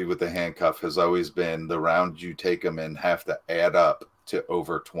philosophy with the handcuff has always been the round you take them in have to add up to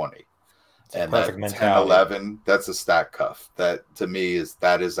over 20. And that 10-11, that's a stack cuff. That to me is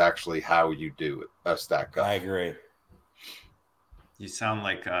actually how you do it, a stack cuff. I agree. You sound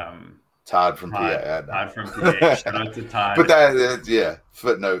like Todd from PA. Todd from PA. Shout out to Todd. But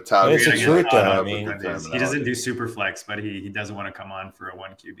footnote, Todd. It's the truth, though. I mean, he doesn't do Superflex, but he doesn't want to come on for a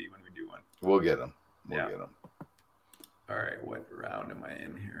 1 QB when we do one. We'll get him. We'll get him. All right, what round am I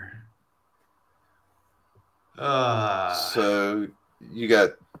in here? So you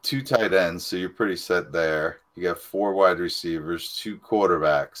got 2 tight ends, so you're pretty set there. You got 4 wide receivers, 2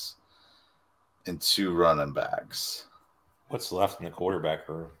 quarterbacks, and 2 running backs. What's left in the quarterback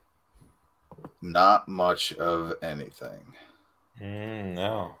room? Not much of anything.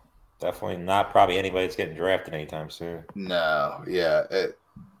 No, definitely not. Probably anybody that's getting drafted anytime soon. No, yeah,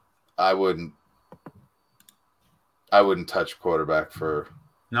 I wouldn't touch quarterback for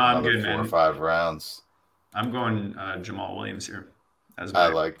I'm good, 4 or 5 rounds. I'm going Jamal Williams here. I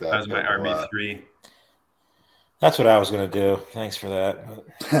like that. As my RB3. That's what I was going to do. Thanks for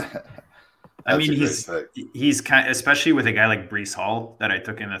that. I mean, he's kind of, especially with a guy like Breece Hall that I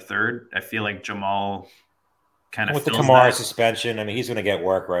took in the 3rd. I feel like Jamal kind of with the Kamara suspension. I mean, he's going to get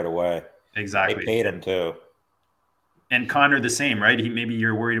work right away. Exactly. They paid him too. And Connor the same, right? Maybe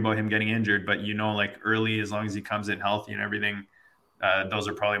you're worried about him getting injured, but like early, as long as he comes in healthy and everything, those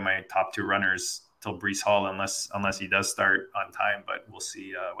are probably my top 2 runners till Breece Hall, unless he does start on time. But we'll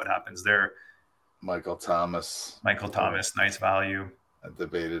see what happens there. Michael Thomas, nice value. I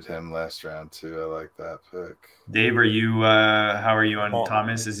debated him last round too. I like that pick. Dave, are you? How are you on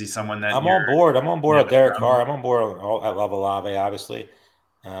Thomas? Is he someone that I'm on board? I'm on board with Derek Carr. I'm on board. I love Olave, obviously.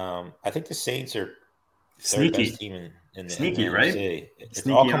 I think the Saints are sneaky best team in the sneaky, NFC. right? It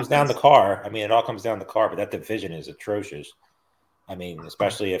all comes down to Carr. I mean, it all comes down to Carr, but that division is atrocious. I mean,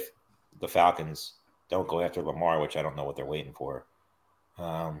 especially if the Falcons don't go after Lamar, which I don't know what they're waiting for.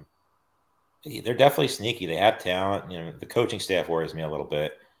 They're definitely sneaky. They have talent. You know, the coaching staff worries me a little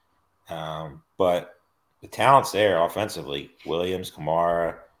bit, but the talent's there offensively. Williams,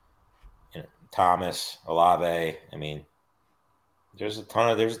 Kamara, Thomas, Olave. I mean, there's a ton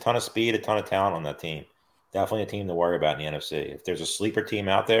of speed, a ton of talent on that team. Definitely a team to worry about in the NFC. If there's a sleeper team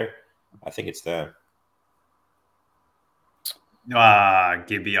out there, I think it's them.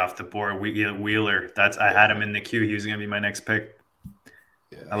 Gibby off the board. Wheeler. I had him in the queue. He was going to be my next pick.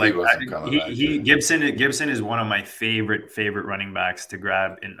 Yeah, I like Gibson is one of my favorite running backs to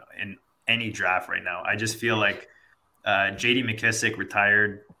grab in any draft right now. I just feel like J.D. McKissick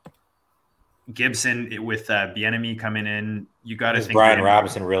retired. Gibson with Bieniemy coming in, you got to think. Is Brian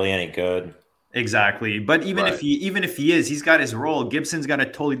Robinson really any good? Exactly, but even if he is, he's got his role. Gibson's got a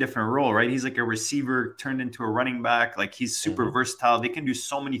totally different role, right? He's like a receiver turned into a running back. Like he's super versatile. They can do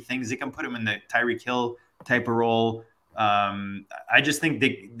so many things. They can put him in the Tyreek Hill type of role. I just think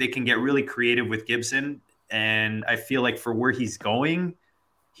they can get really creative with Gibson, and I feel like for where he's going,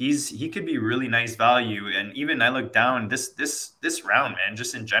 he could be really nice value. And even I look down this round, man,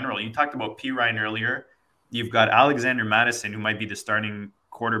 just in general. You talked about P. Ryan earlier. You've got Alexander Madison, who might be the starting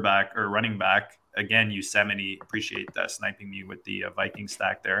quarterback or running back. Again, Yosemite, appreciate sniping me with the Viking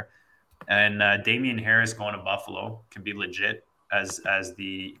stack there. And Damian Harris going to Buffalo can be legit as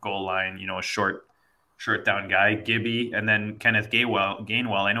the goal line, a short down guy. Gibby, and then Kenneth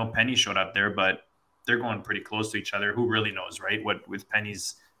Gainwell. I know Penny showed up there, but they're going pretty close to each other. Who really knows, right? What with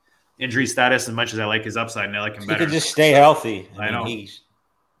Penny's injury status, as much as I like his upside and I like him better. He can just stay healthy. I know he's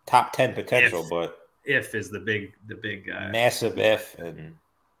top 10 potential, but if is the big massive if. And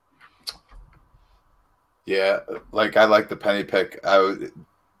yeah, like I like the Penny pick.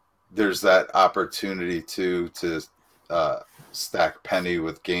 There's that opportunity to stack Penny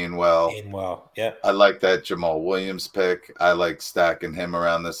with Gainwell. Yeah. I like that Jamal Williams pick. I like stacking him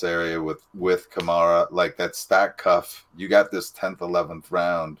around this area with Kamara. Like that stack cuff. You got this 10th, 11th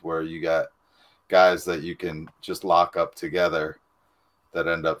round where you got guys that you can just lock up together that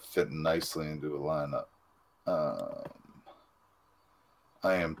end up fitting nicely into a lineup.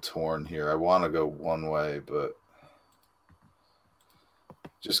 I am torn here. I want to go one way, but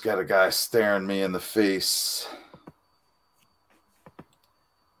just got a guy staring me in the face.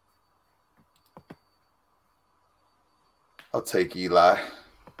 I'll take Eli.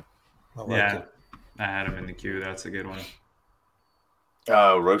 I like Yeah, it. I had him in the queue. That's a good one.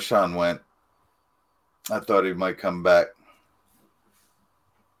 Roshan went. I thought he might come back.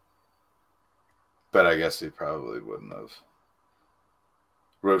 But I guess he probably wouldn't have.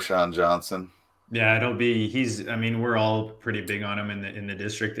 Roshan Johnson. Yeah, I mean, we're all pretty big on him in the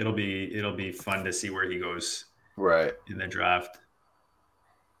district. It'll be fun to see where he goes Right. in the draft.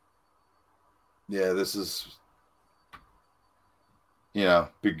 Yeah, this is,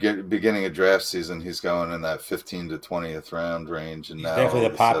 beginning of draft season, he's going in that 15 to 20th round range. And He's now definitely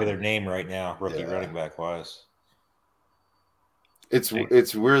the popular name right now, rookie running back wise. It's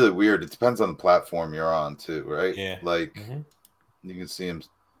really weird. It depends on the platform you're on too, right? Yeah. Like you can see him.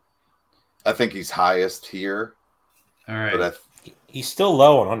 I think he's highest here. All right. But he's still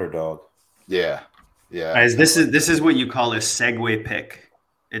low on underdog. Yeah. Yeah. Guys, this is what you call a segue pick.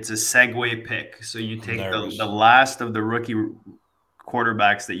 It's a segue pick. So you take the last of the rookie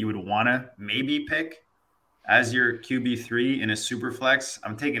quarterbacks that you would want to maybe pick as your QB3 in a Superflex.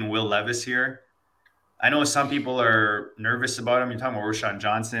 I'm taking Will Levis here. I know some people are nervous about him. You're talking about Roshan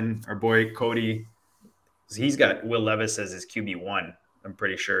Johnson, our boy Cody. He's got Will Levis as his QB1. I'm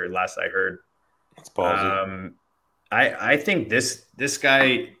pretty sure. Last I heard. That's ballsy. I think this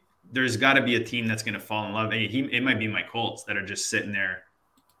guy. There's got to be a team that's going to fall in love. It might be my Colts that are just sitting there,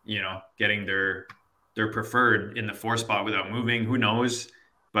 getting their preferred in the 4 spot without moving. Who knows?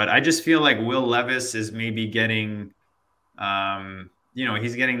 But I just feel like Will Levis is maybe getting.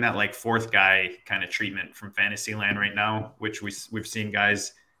 He's getting that like 4th guy kind of treatment from Fantasyland right now, which we've seen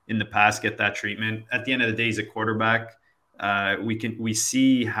guys in the past get that treatment. At the end of the day, he's a quarterback. We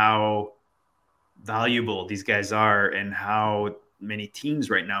see how valuable these guys are and how many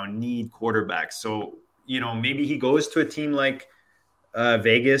teams right now need quarterbacks. So, maybe he goes to a team like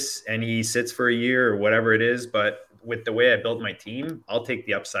Vegas and he sits for a year or whatever it is. But with the way I built my team, I'll take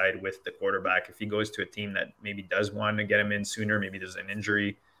the upside with the quarterback. If he goes to a team that maybe does want to get him in sooner, maybe there's an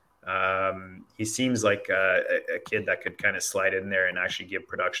injury. He seems like a kid that could kind of slide in there and actually give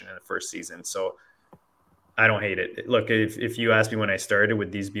production in the first season. So I don't hate it. Look, if you asked me when I started,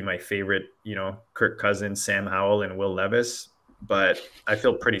 would these be my favorite, Kirk Cousins, Sam Howell, and Will Levis? But I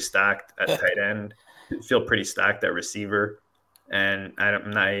feel pretty stacked at tight end. I feel pretty stacked at receiver. And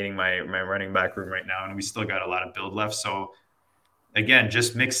I'm not hating my running back room right now. And we still got a lot of build left. So, again,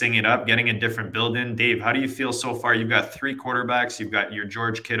 just mixing it up, getting a different build in. Dave, how do you feel so far? You've got 3 quarterbacks. You've got your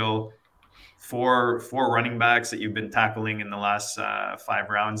George Kittle, four running backs that you've been tackling in the last 5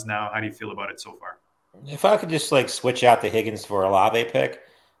 rounds now. How do you feel about it so far? If I could just switch out the Higgins for a Olave pick,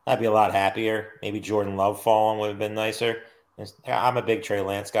 I'd be a lot happier. Maybe Jordan Love falling would have been nicer. I'm a big Trey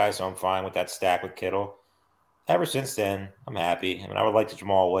Lance guy, so I'm fine with that stack with Kittle. Ever since then, I'm happy. I mean, I would like the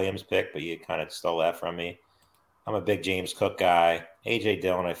Jamal Williams pick, but you kind of stole that from me. I'm a big James Cook guy. A.J.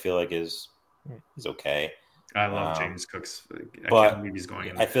 Dillon, I feel like he's okay. I love James Cook's. I can't believe he's going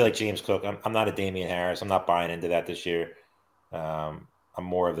in. I feel like James Cook. I'm not a Damian Harris. I'm not buying into that this year. I'm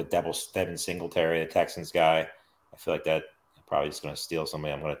more of the Devin Singletary, the Texans guy. I feel like that probably just going to steal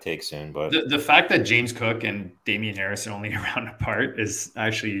somebody I'm going to take soon. But the fact that James Cook and Damian Harris are only a round apart is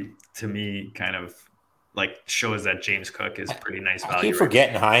actually, to me, kind of shows that James Cook is pretty nice value. I keep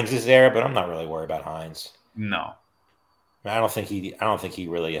forgetting Hines is there, but I'm not really worried about Hines. No, I don't think he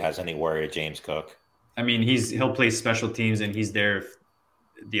really has any worry of James Cook. I mean, he'll play special teams and he's there if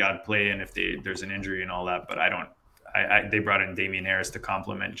the odd play and if there's an injury and all that. But they brought in Damian Harris to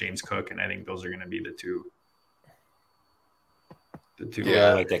complement James Cook, and I think those are going to be the two. Yeah,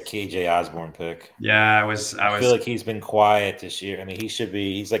 I like that KJ Osborne pick. Yeah, I feel like he's been quiet this year. I mean, he's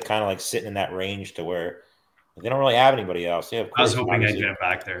kind of sitting in that range to where they don't really have anybody else. Yeah, of course, I was hoping I'd get him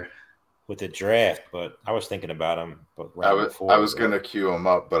back there with the draft, but I was thinking about him. But I was going to queue him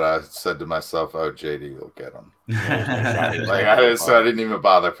up, but I said to myself, "Oh, JD will get him." So I didn't even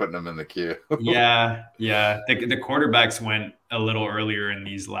bother putting him in the queue. Yeah. The quarterbacks went a little earlier in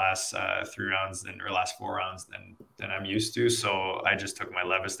these last 3 rounds last 4 rounds than I'm used to. So I just took my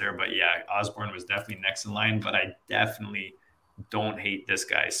Levis there. But yeah, Osborne was definitely next in line. But I definitely don't hate this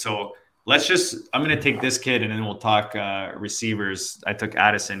guy. So I'm going to take this kid and then we'll talk receivers. I took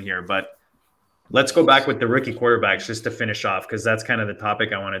Addison here, but let's go back with the rookie quarterbacks just to finish off, because that's kind of the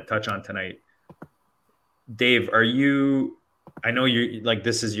topic I want to touch on tonight. Dave, I know you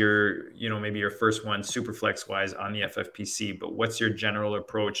this is your, maybe your first one Superflex wise on the FFPC, but what's your general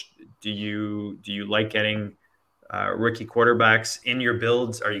approach? Do you like getting rookie quarterbacks in your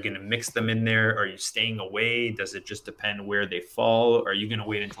builds? Are you going to mix them in there? Are you staying away? Does it just depend where they fall? Are you going to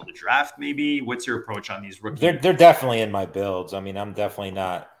wait until the draft maybe? What's your approach on these rookies? They're definitely in my builds. I mean, I'm definitely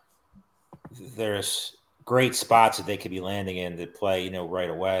not. There's great spots that they could be landing in to play, right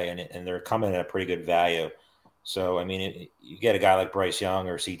away, and they're coming at a pretty good value. So, I mean, you get a guy like Bryce Young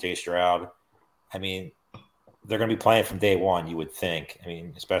or C.J. Stroud. I mean, they're going to be playing from day one, you would think. I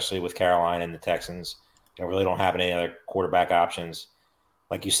mean, especially with Carolina and the Texans, really don't have any other quarterback options.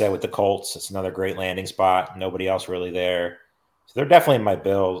 Like you said with the Colts, it's another great landing spot. Nobody else really there. So they're definitely in my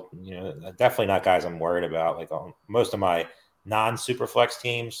build. Definitely not guys I'm worried about. Like most of my non-Superflex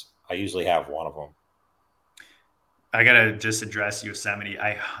teams, I usually have one of them. I gotta just address Yosemite.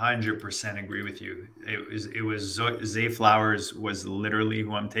 I 100% agree with you. It was Zay Flowers was literally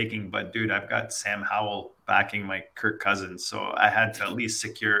who I'm taking, but dude, I've got Sam Howell backing my Kirk Cousins, so I had to at least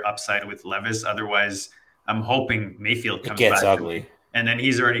secure upside with Levis. Otherwise, I'm hoping Mayfield comes back. It gets ugly, and then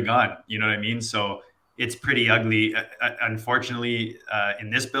he's already gone. You know what I mean? So it's pretty ugly. Unfortunately, in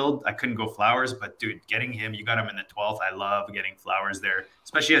this build, I couldn't go Flowers, but dude, getting him, you got him in the 12th. I love getting Flowers there,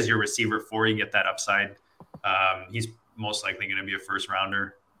 especially as your receiver 4. You get that upside. He's most likely going to be a first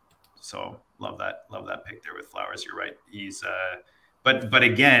rounder. So love that pick there with Flowers. You're right. He's, but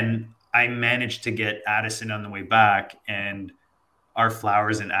again, I managed to get Addison on the way back, and are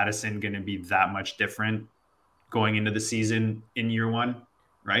Flowers and Addison going to be that much different going into the season in year one?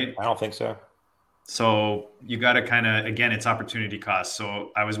 Right. I don't think so. So you got to kind of, again, it's opportunity cost.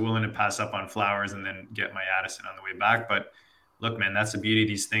 So I was willing to pass up on Flowers and then get my Addison on the way back. But look, man, that's the beauty of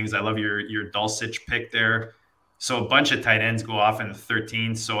these things. I love your Dulcich pick there. So a bunch of tight ends go off in the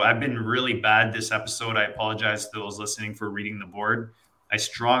 13th. So I've been really bad this episode. I apologize to those listening for reading the board. I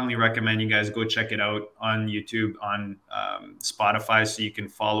strongly recommend you guys go check it out on YouTube, on Spotify, so you can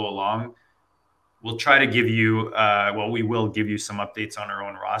follow along. We'll try to give you, we will give you some updates on our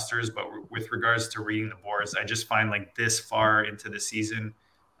own rosters. But with regards to reading the boards, I just find like this far into the season,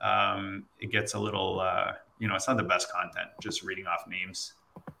 it gets a little, it's not the best content, just reading off names.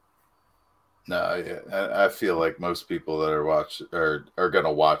 No, yeah, I feel like most people that are going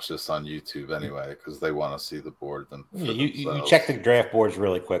to watch this on YouTube anyway, because they want to see the board. You check the draft boards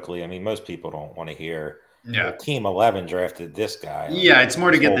really quickly. I mean, most people don't want to hear. Yeah, Team 11 drafted this guy. Yeah, it's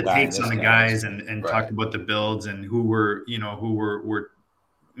more to get the takes on the guys and talk about the builds and who were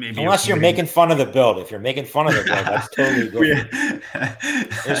maybe. Unless you're making fun of the build. If you're making fun of the build, that's totally good.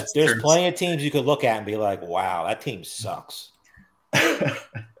 There's plenty of teams you could look at and be like, wow, that team sucks.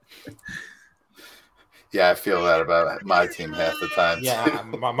 Yeah, I feel that about my team half the time. Yeah,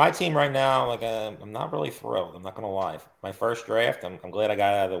 my team right now, like I'm not really thrilled. I'm not going to lie. My first draft, I'm glad I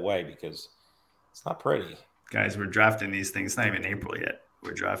got out of the way because it's not pretty. Guys, we're drafting these things. It's not even April yet.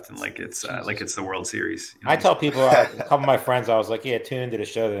 We're drafting like it's the World Series. I tell people, a couple of my friends, I was like, yeah, tune into the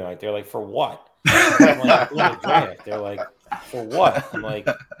show tonight. They're like, for what? I'm like, draft. They're like, for what? I'm like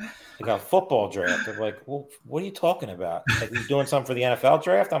a football draft. They're like, well, what are you talking about? Like, you doing something for the NFL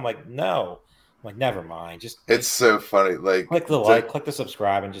draft? I'm like, no. I'm like, never mind. It's so funny. Like, click the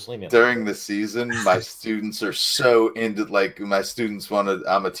subscribe, and just leave me alone. During the season, my students are so into my students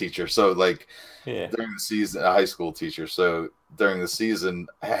I'm a teacher, so during the season, a high school teacher. So during the season,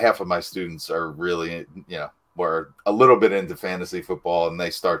 half of my students are really, were a little bit into fantasy football, and they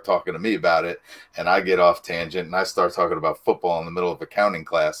start talking to me about it, and I get off tangent and I start talking about football in the middle of accounting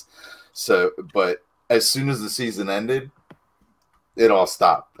class. So, but as soon as the season ended, it all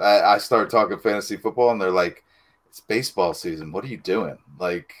stopped. I started talking fantasy football, and they're like, "It's baseball season. What are you doing?"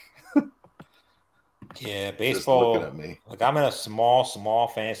 Like, yeah, baseball. Just looking at me. Like, I'm in a small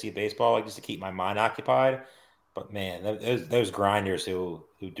fantasy baseball, like just to keep my mind occupied. But man, those grinders who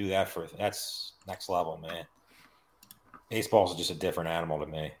do that that's next level, man. Baseball's just a different animal to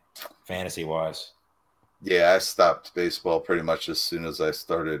me, fantasy wise. Yeah, I stopped baseball pretty much as soon as I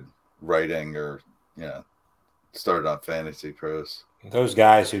started writing or started on Fantasy Pros. Those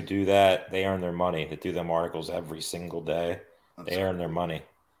guys who do that, they earn their money. They do them articles every single day. They earn their money.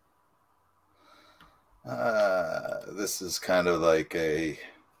 This is kind of like I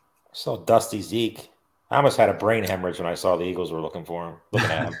saw Dusty Zeke. I almost had a brain hemorrhage when I saw the Eagles were looking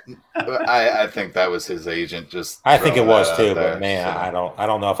at him. I think that was his agent. I think it was too, but man, so. I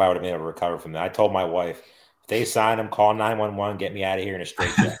don't know if I would have been able to recover from that. I told my wife, if they sign him, call 911, get me out of here in a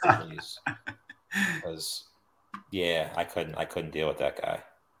straitjacket, please. Because yeah, I couldn't deal with that guy.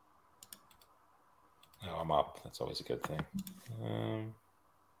 Oh, I'm up. That's always a good thing.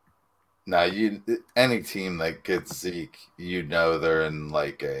 Now, any team that gets Zeke, they're in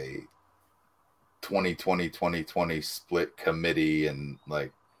like a 2020 split committee, and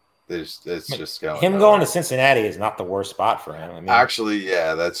like it's just going. Him going to Cincinnati is not the worst spot for him. I mean, actually,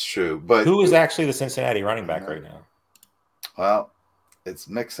 yeah, that's true. But who is actually the Cincinnati running back right now? Well, it's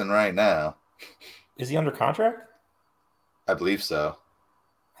Mixon right now. Is he under contract? I believe so.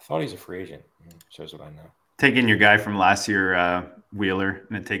 I thought he's a free agent. Shows what I know. Taking your guy from last year, Wheeler,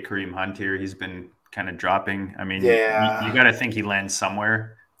 and take Kareem Hunt here. He's been kind of dropping. I mean, you got to think he lands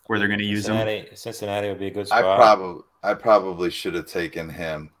somewhere where they're going to use him. Cincinnati would be a good spot. I probably should have taken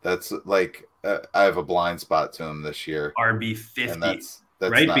him. That's like I have a blind spot to him this year. RB 50, that's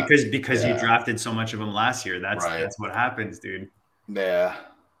right? not, because you drafted so much of him last year. That's what happens, dude. Yeah,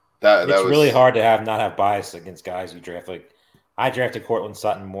 it's really hard to not have bias against guys you draft. Like I drafted Cortland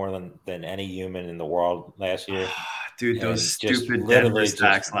Sutton more than any human in the world last year. Dude, those stupid Denver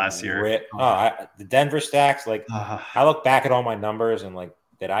stacks last year. The Denver stacks, like I look back at all my numbers and like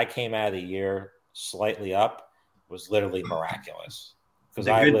that I came out of the year slightly up was literally miraculous. Because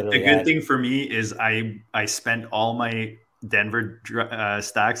the good thing for me is I spent all my Denver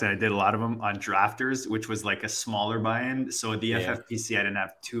stacks, and I did a lot of them on drafters, which was like a smaller buy-in. So the FFPC, I didn't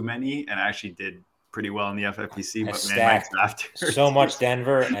have too many, and I actually did pretty well in the FFPC. But man, my drafters, so much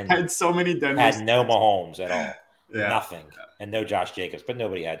Denver, and I had so many Denver. Had no Mahomes at all. Nothing, and no Josh Jacobs, but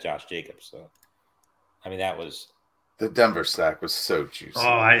nobody had Josh Jacobs. So, I mean, that was the Denver stack was so juicy. Oh,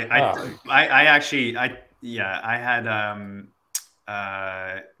 I actually had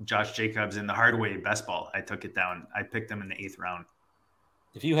Josh Jacobs in the hard way best ball. I took it down. I picked him in the 8th round.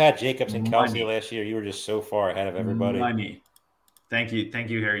 If you had Jacobs and Kelsey last year, you were just so far ahead of everybody. Money. Thank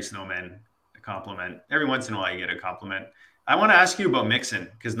you, Harry Snowman. A compliment. Every once in a while, you get a compliment. I want to ask you about Mixon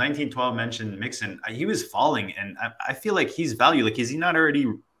because 1912 mentioned Mixon. He was falling, and I feel like he's value. Like, is he not already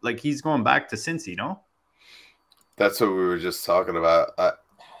like he's going back to Cincy? No, that's what we were just talking about.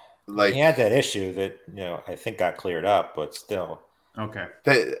 He had that issue that I think got cleared up, but still. Okay.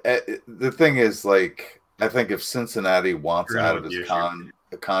 The thing is, like, I think if Cincinnati wants out of his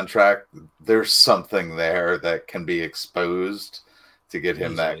contract, there's something there that can be exposed to get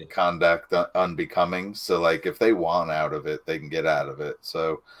him that conduct unbecoming. So, like, if they want out of it, they can get out of it.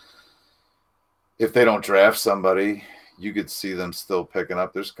 So, if they don't draft somebody, you could see them still picking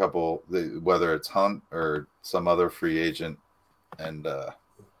up. There's a couple, whether it's Hunt or some other free agent. And,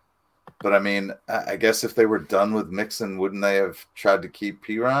 but I mean, I guess if they were done with Mixon, wouldn't they have tried to keep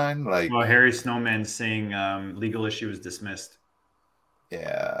Pirine? Like, well, Harry Snowman saying legal issue is dismissed.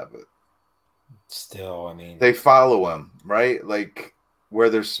 Yeah, but still, I mean, they follow him, right? Like, where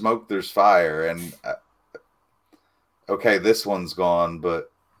there's smoke, there's fire. And okay, this one's gone,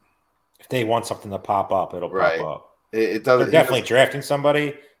 but if they want something to pop up, it'll pop up. It doesn't. They're definitely drafting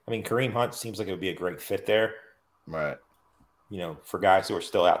somebody. I mean, Kareem Hunt seems like it would be a great fit there, right? For guys who are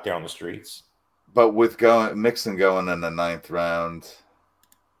still out there on the streets. But with Mixon going in the 9th round,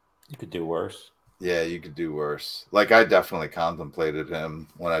 you could do worse. Yeah, you could do worse. Like, I definitely contemplated him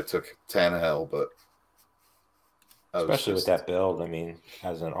when I took Tannehill, but especially with that build. I mean,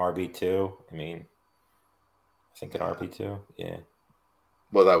 as an RB2, I think an RB2, yeah.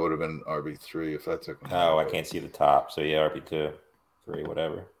 Well, that would have been RB3 if I took him. Oh, I can't see the top, so yeah, RB2, 3,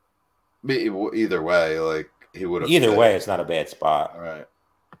 whatever. Either way, like, he would have. Either way, it's not a bad spot. All right.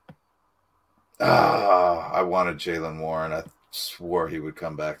 I wanted Jaylen Warren. I swore he would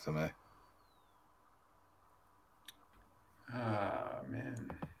come back to me. Man.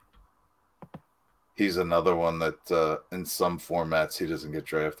 He's another one that in some formats he doesn't get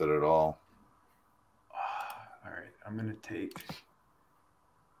drafted at all. All right. I'm going to take.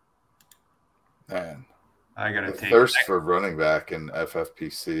 Man. I got to take. Thirst for running back in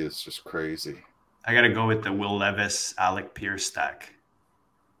FFPC is just crazy. I got to go with the Will Levis, Alec Pierce stack.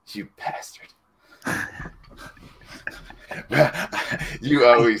 You bastard. You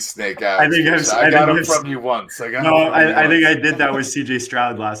always snake out. I got him from you once. I think I did that with CJ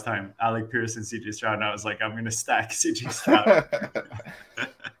Stroud last time. Alec Pierce and CJ Stroud. And I was like, I'm going to stack CJ Stroud.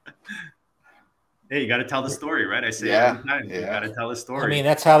 Hey, you got to tell the story, right? I say every time. You got to tell the story. I mean,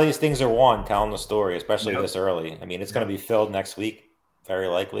 that's how these things are won, telling the story, especially this early. I mean, it's going to be filled next week, very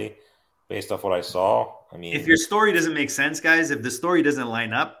likely, based off what I saw. I mean, if your story doesn't make sense, guys, if the story doesn't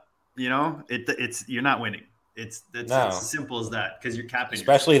line up, it's you're not winning. It's as simple as that because you're capping.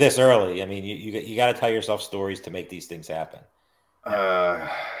 Especially this early. I mean, you got to tell yourself stories to make these things happen.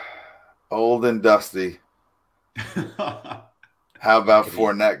 Old and dusty. How about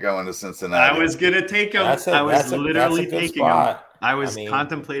Fournette going to Cincinnati? I was gonna take him. I was literally taking him. I was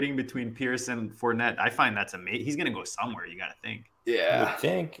contemplating between Pierce and Fournette. I find that's amazing. He's gonna go somewhere. You got to think. Yeah, you would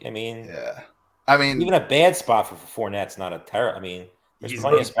think. I mean, even a bad spot for Fournette's not a terrible. I mean, there's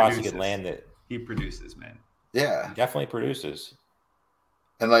plenty of spots you could land that he produces, man. Yeah, he definitely produces.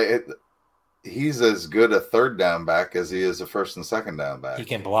 And he's as good a 3rd down back as he is a 1st and 2nd down back. He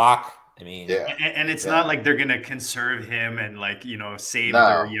can block I mean, and it's not like they're gonna conserve him and like save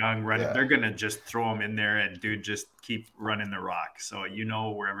their young run. They're gonna just throw him in there and dude just keep running the rock. So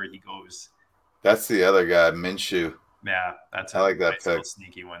wherever he goes. That's the other guy, Minshew. Yeah, that's I like that nice pick. little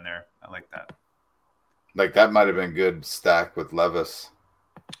sneaky one there. I like that. Like that might have been good stack with Levis.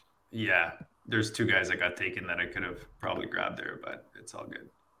 Yeah, there's two guys that got taken that I could have probably grabbed there, but it's all good.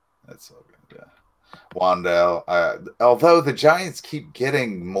 That's all good. Yeah. Wandale. Although the Giants keep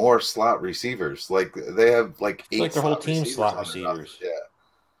getting more slot receivers, like they have like 8 like their whole team slot receivers. Yeah.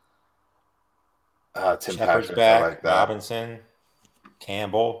 Tim Shepard's Patrick, back. I like that. Robinson,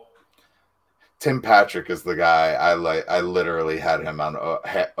 Campbell. Tim Patrick is the guy I like. I literally had him on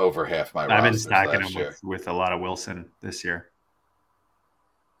over half my roster. I've been stacking him with a lot of Wilson this year,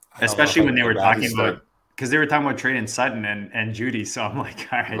 especially when they were talking about. Because they were talking about trading Sutton and Judy, so I'm like,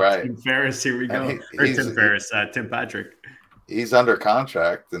 all right. Tim Ferriss, here we go. Tim Patrick. He's under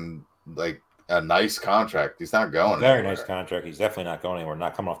contract and like a nice contract. He's not going anywhere. Nice contract. He's definitely not going anywhere.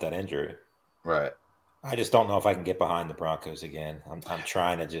 Not coming off that injury. Right. I just don't know if I can get behind the Broncos again. I'm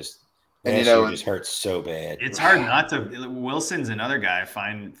trying to just. And it just hurts so bad. It's hard not to. Wilson's another guy.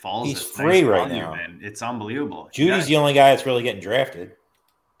 Falls. He's free right now. Man. It's unbelievable. Judy's the only guy that's really getting drafted.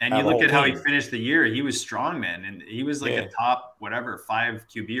 And you look at how he finished the year. He was strong, man, and he was like a top 5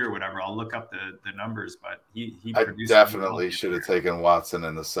 QB or whatever. I'll look up the numbers, but he produced. I definitely should have taken Watson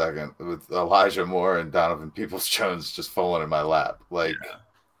in the second with Elijah Moore and Donovan Peoples-Jones just falling in my lap. Like,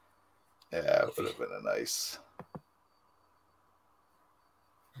 it would have been a nice.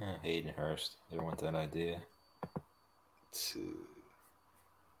 Hayden Hurst. They want that idea.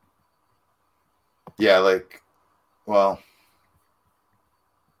 Yeah,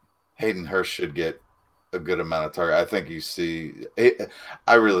 Hayden Hurst should get a good amount of target. I think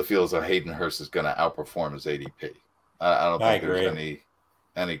I really feel as though Hayden Hurst is going to outperform his ADP. I don't think there's any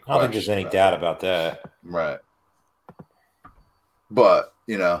question. I don't think there's any doubt about that. Right. But,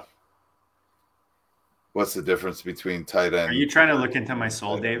 what's the difference between tight end? Are you trying to look into my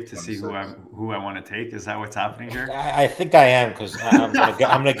soul, Dave, to see who I want to take? Is that what's happening here? I think I am because I'm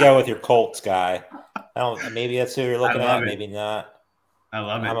gonna go with your Colts guy. Maybe that's who you're looking at. Maybe not. I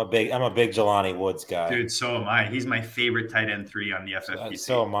love it. I'm a big Jelani Woods guy. Dude, so am I. He's my favorite tight end 3 on the FFPC.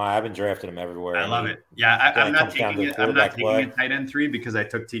 So am I. I've been drafting him everywhere. I love it. Yeah, I'm not taking a tight end 3 because I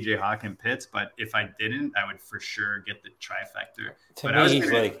took TJ Hawk and Pitts, but if I didn't, I would for sure get the trifecta. To me,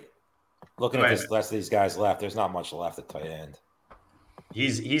 he's looking at the rest of these guys left, there's not much left at tight end.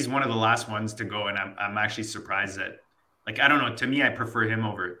 He's one of the last ones to go, and I'm actually surprised that, I don't know. To me, I prefer him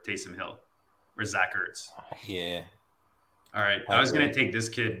over Taysom Hill or Zach Ertz. Yeah. All right. I was going to take this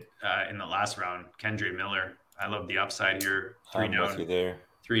kid in the last round, Kendre Miller. I love the upside here. 3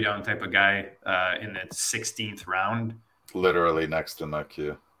 down type of guy in the 16th round. Literally next to my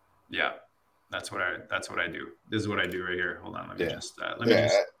queue. Yeah. That's what I do. This is what I do right here. Hold on. Let me just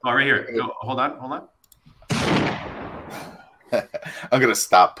right here. Go, hold on. I'm going to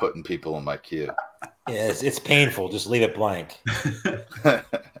stop putting people in my queue. Yeah, it's painful. Just leave it blank.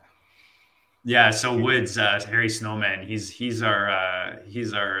 Yeah, so Woods, Harry Snowman, he's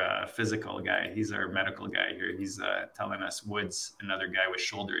our physical guy. He's our medical guy here. He's telling us Woods, another guy with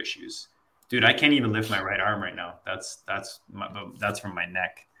shoulder issues. Dude, I can't even lift my right arm right now. That's from my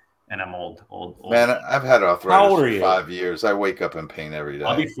neck, and I'm old. Man, I've had arthritis for 5 years. I wake up in pain every day.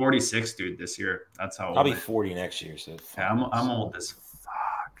 I'll be 46, dude, this year. That's how old I'll be 40 next year. So yeah, I'm old as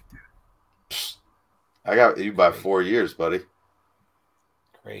fuck, dude. I got you by 4 years, buddy.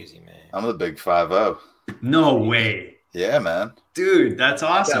 Crazy, man. I'm the big 5-0. No way. Yeah, man. Dude, that's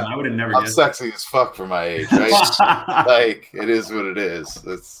awesome. I would have never guessed. I'm sexy as fuck for my age, right? It is what it is.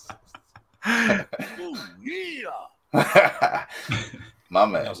 It's my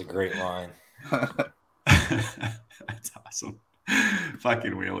man. That was a great line. That's awesome.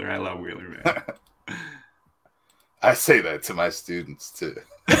 Fucking Wheeler. I love Wheeler, man. I say that to my students too.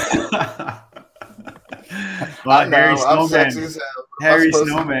 Harry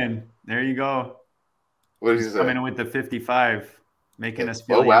Snowman. There you go. What did he say? Coming in with the 55, making us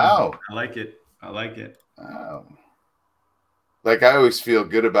feel. Oh, wow. Young. I like it. Wow. I always feel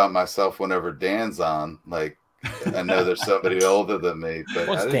good about myself whenever Dan's on. I know there's somebody older than me. But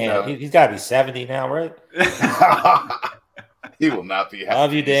what's Dan? He's got to be 70 now, right? He will not be happy.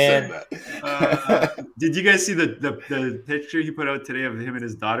 Love you, Dan. Did you guys see the picture he put out today of him and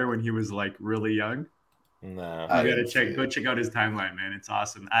his daughter when he was really young? No. You gotta go check out his timeline, man. It's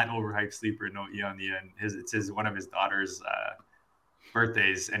awesome. At Overhyped Sleeper, no E on the end. It's one of his daughter's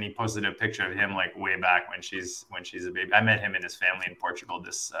birthdays, and he posted a picture of him way back when she's a baby. I met him and his family in Portugal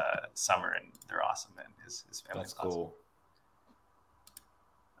this summer, and they're awesome, man. His family's That's cool.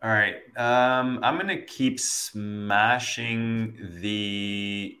 All right. I'm gonna keep smashing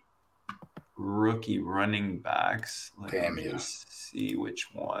the rookie running backs. Let Damn me you. just see which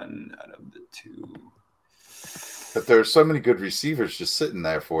one out of the two. But there's so many good receivers just sitting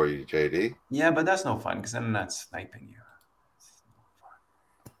there for you, JD. Yeah, but that's no fun because I'm not sniping you.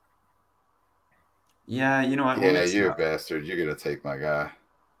 Yeah, you know what? We'll Yeah, mix it you're a up. bastard. You're gonna take my guy.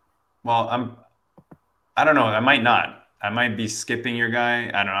 Well, I don't know. I might not. I might be skipping your guy.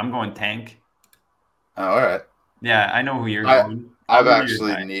 I don't know. I'm going tank. Oh, all right. Yeah, I know who you're I going. I'll I've leave you your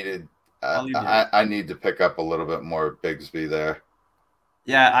actually guy. needed. I'll leave you. I need to pick up a little bit more Bigsby there.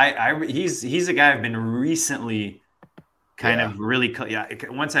 Yeah, he's a guy I've been recently kind Yeah. of really. Yeah,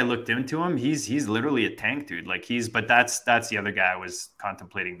 once I looked into him, he's literally a tank, dude. Like but that's the other guy I was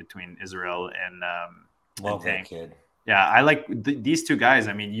contemplating between Israel and Love that tank. kid. Yeah, I like these two guys.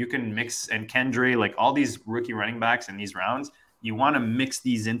 I mean, you can mix and Kendra, like all these rookie running backs in these rounds. You want to mix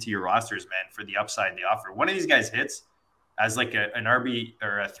these into your rosters, man, for the upside they offer. One of these guys hits as like an RB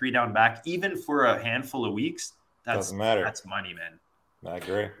or a 3-down back, even for a handful of weeks. Doesn't matter. That's money, man. I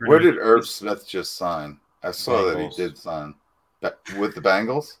agree. Where did Irv Smith just sign? I saw that he Bengals. did sign with the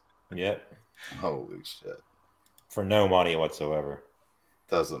Bengals. Yep. Holy shit! For no money whatsoever.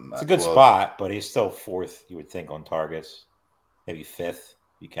 Doesn't matter. It's a good spot, but he's still fourth, you would think, on targets. Maybe fifth,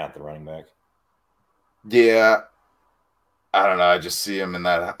 if you count the running back. Yeah. I don't know. I just see him in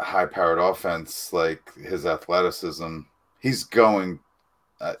that high-powered offense, like his athleticism. He's going.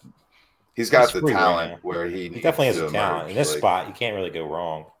 He's got the talent right where he definitely has to a talent. emerge, In this like, spot, you can't really go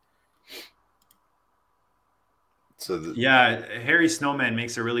wrong. So yeah, Harry Snowman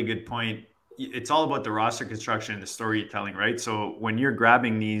makes a really good point. It's all about the roster construction and the storytelling, right? So when you're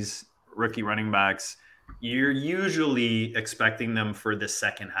grabbing these rookie running backs, you're usually expecting them for the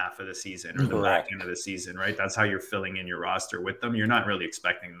second half of the season or the back end of the season, right? That's how you're filling in your roster with them. You're not really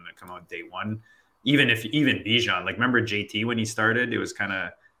expecting them to come out day one. Even Bijan, like remember JT when he started, it was kind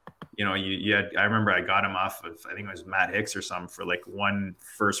of, you know, you had, I remember I got him off of, I think it was Matt Hicks or something for like one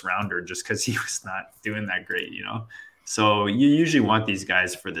first rounder just because he was not doing that great, you know? So you usually want these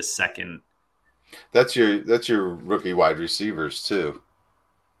guys for the second. that's your rookie wide receivers too.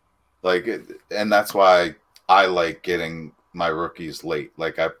 Like, and that's why I like getting my rookies late.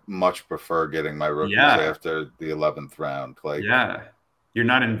 Like, I much prefer getting my rookies after the 11th round. Like, yeah, you're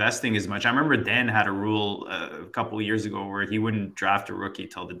not investing as much. I remember Dan had a rule a couple of years ago where he wouldn't draft a rookie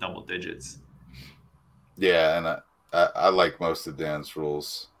till the double digits. Yeah, and I like most of Dan's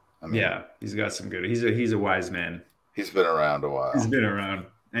rules. I mean, yeah, he's got some good. He's a wise man. He's been around a while. He's been around,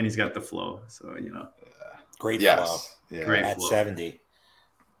 and he's got the flow. So you know, great flow. Yeah. Great at flow. 70.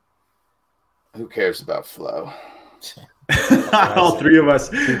 Who cares about flow? all three of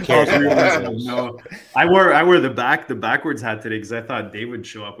us. No, I wore the backwards hat today because I thought Dave would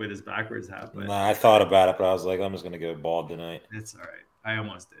show up with his backwards hat. But I thought about it, but I was like, I'm just gonna go bald tonight. It's all right. I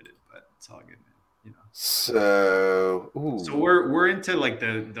almost did it, but it's all good, man. You know. So we're into like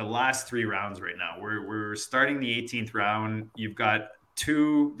the last 3 rounds right now. We're starting the 18th round. You've got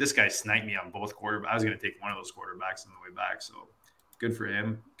 2. This guy sniped me on both quarterbacks. I was going to take one of those quarterbacks on the way back, so good for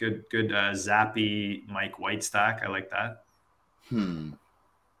him. Good Zappy Mike White stack. I like that.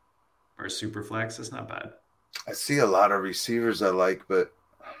 Or Superflex. That's not bad. I see a lot of receivers I like, but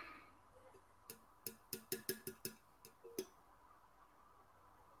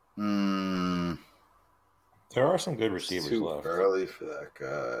there are some good receivers too left. Early for that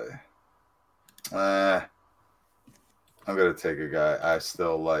guy. I'm gonna take a guy I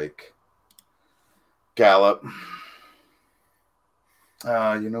still like. Gallup.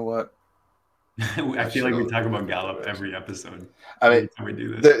 You know what? I feel like we talk about Gallup every episode. I mean, we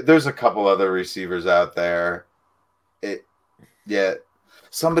do this. There's a couple other receivers out there.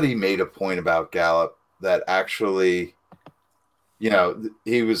 Somebody made a point about Gallup that actually, you know,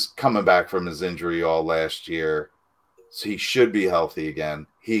 he was coming back from his injury all last year, so he should be healthy again.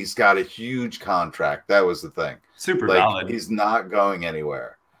 He's got a huge contract. That was the thing. Super valid. He's not going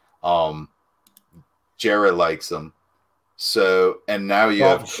anywhere. Jared likes him. So, and now you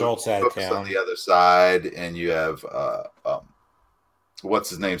have Schultz out of town on the other side, and you have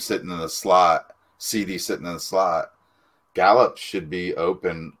what's his name sitting in the slot, CD sitting in the slot. Gallup should be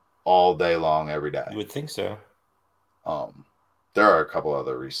open all day long, every day. You would think so. There are a couple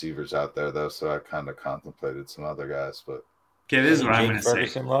other receivers out there though, so I kind of contemplated some other guys, but okay, this is what I'm going to say.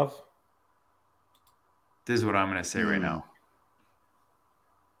 Ferguson love. This is what I'm going to say right now.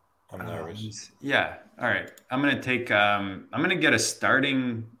 I'm nervous. Yeah. All right. I'm going to get a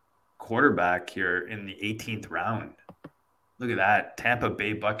starting quarterback here in the 18th round. Look at that. Tampa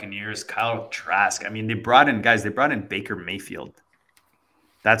Bay Buccaneers, Kyle Trask. I mean, they brought in Baker Mayfield.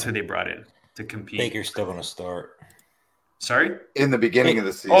 That's who they brought in to compete. Baker's still going to start. Sorry? In the beginning of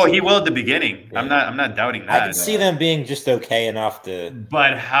the season. Oh, he will at the beginning. Yeah. I'm not doubting that. I can see them being just okay enough to.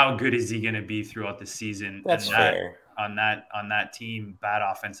 But how good is he going to be throughout the season? That's fair. On that team, bad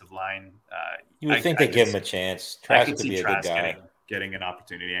offensive line. You would think they give him a chance. Trask could be a good guy. Getting an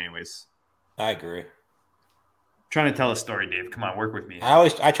opportunity, anyways. I agree. Trying to tell a story, Dave. Come on, work with me.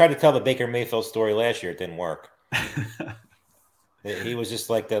 I tried to tell the Baker Mayfield story last year. It didn't work. He was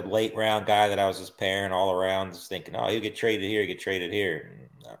just like the late round guy that I was just pairing all around, just thinking, oh, he'll get traded here, get traded here.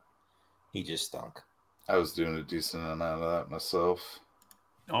 No, he just stunk. I was doing a decent amount of that myself.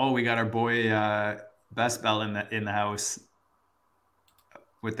 Oh, we got our boy Best Bell in the house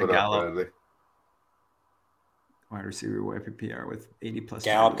with the Gallup. Wide receiver FFPR with 80+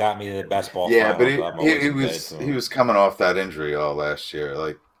 Gallup got me the best ball. Yeah, but he was coming off that injury all last year.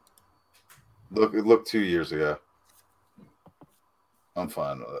 Like, look 2 years ago. I'm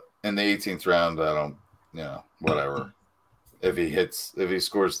fine with it. In the 18th round, I don't, whatever. If he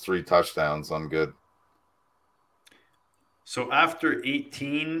scores 3 touchdowns, I'm good. So after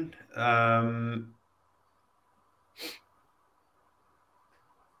 18,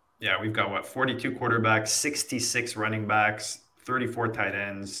 we've got 42 quarterbacks, 66 running backs, 34 tight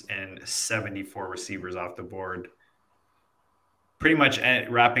ends, and 74 receivers off the board. Pretty much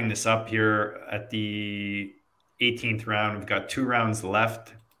wrapping this up here at the 18th round. We've got 2 rounds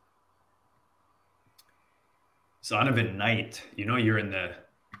left. Zonovan Knight, you're in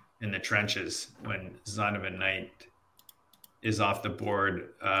the trenches when Zonovan Knight is off the board.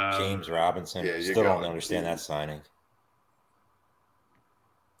 James Robinson. Still don't understand that signing.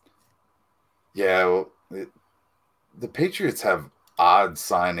 Yeah, well, the Patriots have odd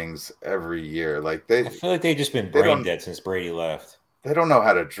signings every year. Like I feel like they've just been brain dead since Brady left. They don't know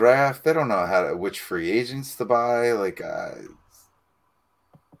how to draft. They don't know which free agents to buy. Like,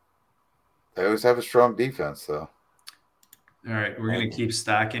 they always have a strong defense, though. All right, we're going to keep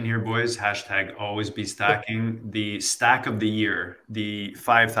stacking here, boys. # always be stacking. The stack of the year, the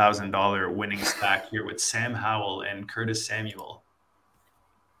 $5,000 winning stack here with Sam Howell and Curtis Samuel.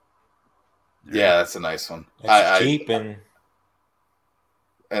 Yeah, that's a nice one. That's cheap. And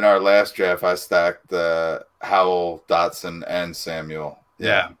in our last draft, I stacked Howell, Dotson, and Samuel.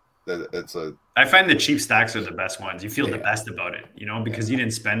 Yeah. I find the cheap stacks are the best ones. You feel the best about it, because you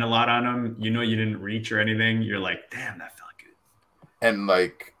didn't spend a lot on them. You didn't reach or anything. You're like, damn, that felt good. And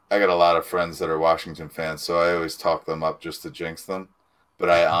like, I got a lot of friends that are Washington fans, so I always talk them up just to jinx them. But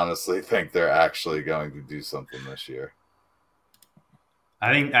I honestly think they're actually going to do something this year.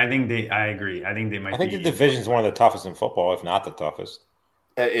 I agree. I think they might. I think the division's one of the toughest in football, if not the toughest.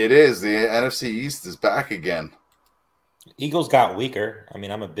 It is. The NFC East is back again. Eagles got weaker. I mean,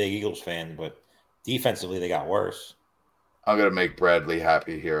 I'm a big Eagles fan, but defensively they got worse. I'm gonna make Bradley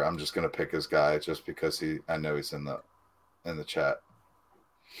happy here. I'm just gonna pick his guy just because I know he's in the chat.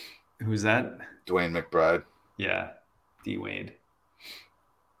 Who's that? Dwayne McBride. Yeah, D Wade.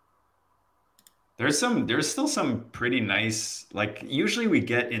 There's still some pretty nice, like usually we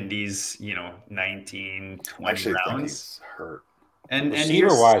get in these, 19, 20 rounds. He's hurt. And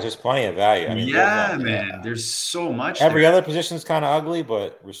receiver-wise, there's plenty of value. I mean, man, there's so much. Every other position's kind of ugly,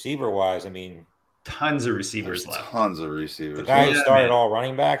 but receiver-wise, I mean, tons of receivers left. Tons of receivers. The guy who started all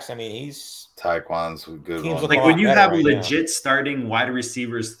running backs, I mean, he's Taekwon's a good one. Like when you have legit starting wide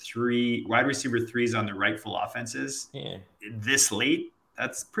receiver threes on the rightful offenses this late,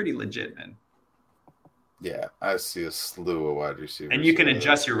 that's pretty legit, man. Yeah, I see a slew of wide receivers. And you can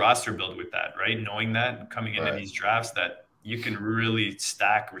adjust your roster build with that, right? Knowing that coming into these drafts that you can really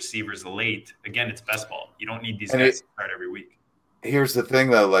stack receivers late. Again, it's best ball. You don't need these guys to start every week. Here's the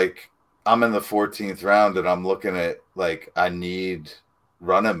thing, though. Like, I'm in the 14th round, and I'm looking at, like, I need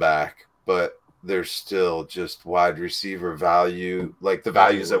running back, but there's still just wide receiver value, like the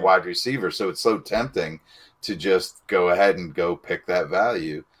values at wide receiver. So it's so tempting to just go ahead and go pick that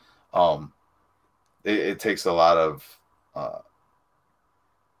value. It takes a lot of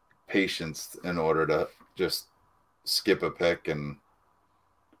patience in order to just skip a pick and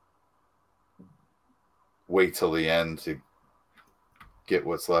wait till the end to get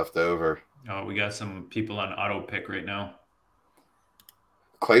what's left over. Oh, we got some people on auto pick right now.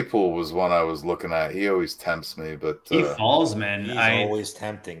 Claypool was one I was looking at. He always tempts me, but he falls, man. He's always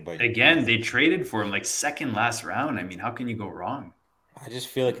tempting. But again, they traded for him like second last round. I mean, how can you go wrong? I just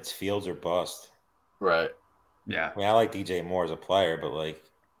feel like it's Fields or bust. Right. Yeah. I mean, I like DJ Moore as a player, but like,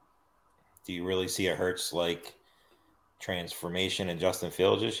 do you really see a Hurts like transformation in Justin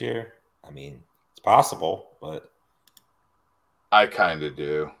Fields this year? I mean, it's possible, but I kind of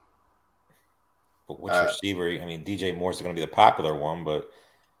do. But which receiver? I mean, DJ Moore's going to be the popular one, but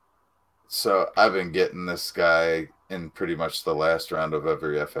So I've been getting this guy in pretty much the last round of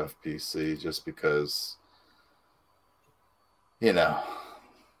every FFPC just because,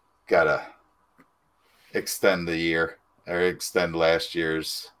 gotta extend the year or extend last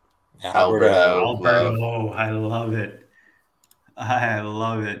year's Alberto. Alberto, I love it. I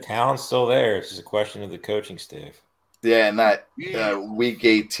love it. Talent's still there. It's just a question of the coaching staff. Yeah, and that week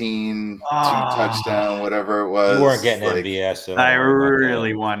 18, 2-touchdown, whatever it was. You weren't getting MVS. So I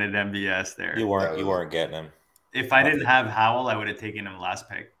really wanted MVS there. You weren't getting him. If I didn't have Howell, I would have taken him last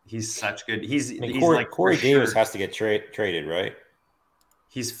pick. He's such good. Corey Davis has to get traded, right?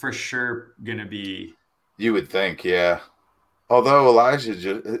 He's for sure gonna be. You would think, yeah. Although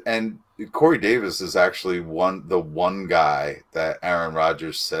Elijah and Corey Davis is actually the one guy that Aaron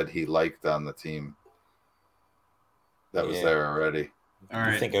Rodgers said he liked on the team. That was there already. All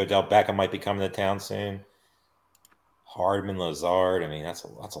right. I think Odell Beckham might be coming to town soon. Hardman, Lazard. I mean, that's a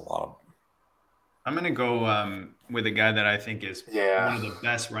lot of. I'm gonna go with a guy that I think is one of the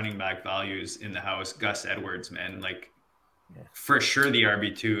best running back values in the house, Gus Edwards. Man, for sure the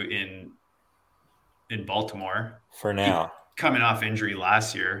RB2 in Baltimore. For now, coming off injury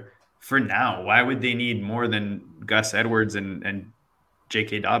last year. For now, why would they need more than Gus Edwards and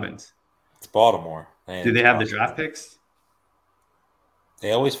J.K. Dobbins? It's Baltimore. Do they have the draft picks?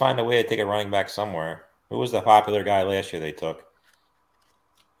 They always find a way to take a running back somewhere. Who was the popular guy last year they took?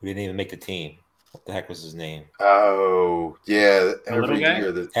 Who didn't even make the team? What the heck was his name? Oh, yeah. Every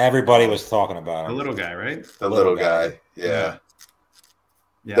year everybody was talking about him. The little guy, right? The little guy. Yeah.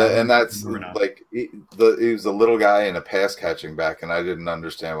 And that's he was a little guy and a pass catching back, and I didn't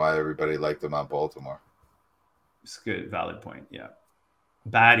understand why everybody liked him on Baltimore. It's a good, valid point. Yeah.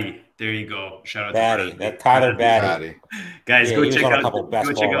 Batty. There you go. Shout out Batty. to That Tyler Batty. Guys, go check out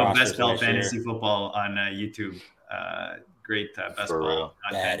Best Ball Fantasy Football on YouTube. Great best ball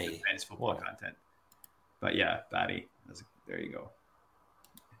content, fantasy football content. But yeah, Batty. There you go.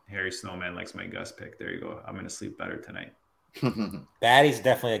 Harry Snowman likes my Gus pick. There you go. I'm going to sleep better tonight. Batty's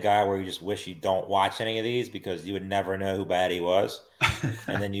definitely a guy where you just wish you don't watch any of these because you would never know who Batty was.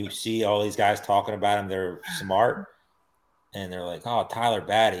 And then you see all these guys talking about him. They're smart. And they're like, oh, Tyler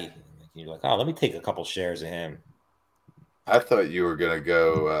Batty. And you're like, oh, let me take a couple shares of him. I thought you were going to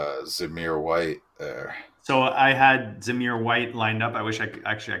go Zamir White there. So I had Zamir White lined up. I wish I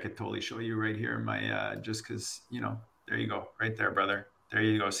could totally show you right here. My just because, there you go. Right there, brother. There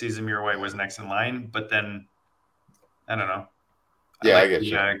you go. See, Zamir White was next in line. But then, I don't know. I get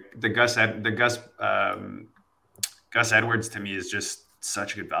you. The Gus Edwards to me is just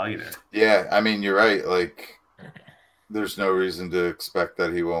such good value there. Yeah, I mean, you're right. There's no reason to expect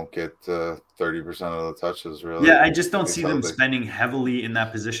that he won't get 30% of the touches, really. Yeah, I just don't see them spending heavily in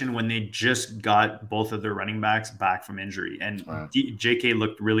that position when they just got both of their running backs back from injury. And JK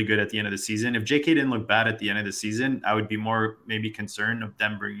looked really good at the end of the season. If JK didn't look bad at the end of the season, I would be more maybe concerned of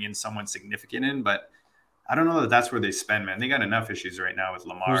them bringing in someone significant in. But I don't know that that's where they spend, man. They got enough issues right now with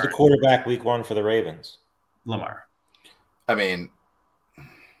Lamar. Who's the quarterback week 1 for the Ravens? Lamar. I mean,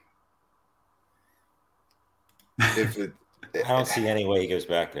 I don't see any way he goes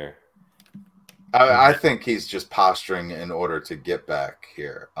back there. I think he's just posturing in order to get back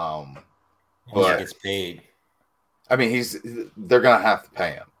here. But he gets paid. I mean, they're gonna have to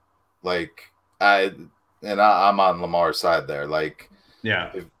pay him. I'm on Lamar's side there.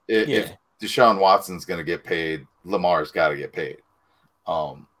 If Deshaun Watson's gonna get paid, Lamar's got to get paid.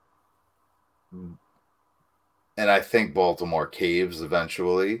 And I think Baltimore caves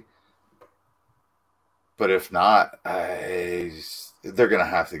eventually. But if not, they're going to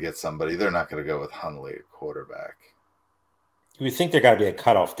have to get somebody. They're not going to go with Hundley at quarterback. You would think there got to be a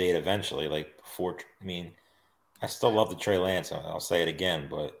cutoff date eventually. I still love the Trey Lance. I'll say it again,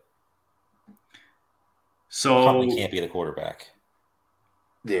 but Hundley can't be the quarterback.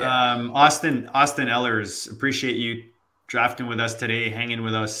 Yeah. Austin Ellers, appreciate you drafting with us today, hanging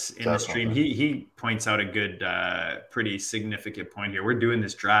with us in the stream. He points out a good, pretty significant point here. We're doing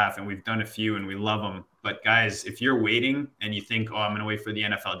this draft, and we've done a few, and we love them. But guys, if you're waiting and you think, I'm going to wait for the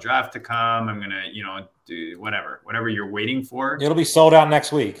NFL draft to come, I'm going to, do whatever you're waiting for. It'll be sold out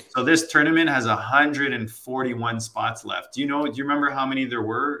next week. So this tournament has 141 spots left. Do you remember how many there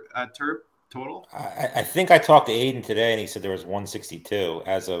were at Terp total? I think I talked to Aiden today, and he said there was 162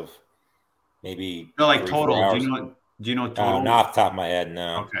 as of maybe. No, total. Do you know total? Not off the top of my head,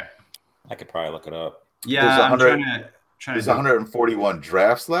 no. Okay. I could probably look it up. Yeah, I'm trying There's 141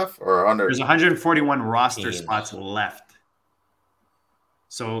 drafts left, or 100? There's 141 roster spots left.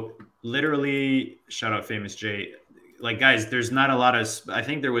 So literally, shout out Famous J. Guys, there's not a lot of. I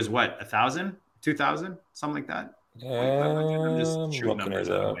think there was 1,000, 2,000, something like that. I'm just shooting looking numbers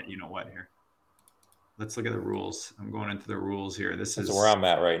it out up. of it. You know what here? Let's look at the rules. I'm going into the rules here. This That's is where I'm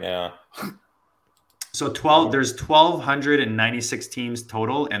at right now. So there's 1,296 teams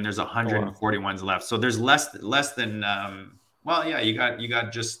total, and there's 141 left. So there's less than you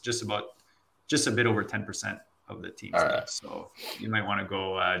got just a bit over 10% of the teams left. Right. So you might want to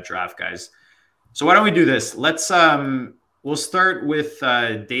go draft, guys. So why don't we do this? Let's we'll start with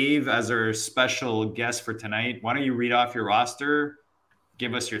Dave as our special guest for tonight. Why don't you read off your roster,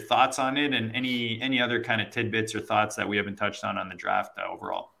 give us your thoughts on it, and any other kind of tidbits or thoughts that we haven't touched on the draft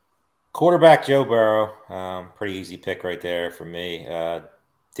overall. Quarterback Joe Burrow, pretty easy pick right there for me.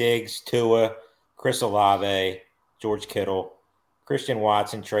 Diggs, Tua, Chris Olave, George Kittle, Christian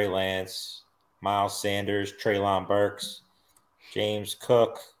Watson, Trey Lance, Miles Sanders, Treylon Burks, James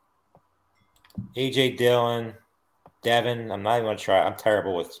Cook, AJ Dillon, Devin. I'm not even going to try. I'm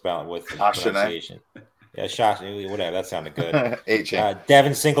terrible with pronunciation. Yeah, whatever. That sounded good.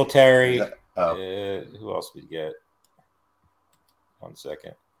 Devin Singletary. Who else we get? 1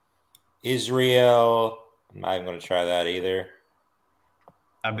 second. Israel. I'm not even going to try that either.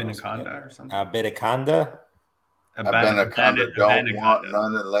 Abinaconda or something? Abinaconda? Abinaconda don't want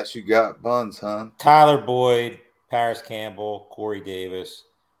none unless you got buns, huh? Tyler Boyd, Paris Campbell, Corey Davis.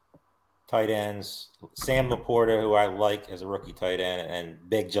 Tight ends, Sam Laporta, who I like as a rookie tight end, and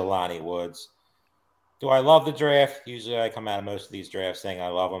Big Jelani Woods. Do I love the draft? Usually I come out of most of these drafts saying I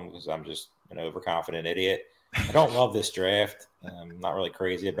love them because I'm just an overconfident idiot. I don't love this draft. I'm not really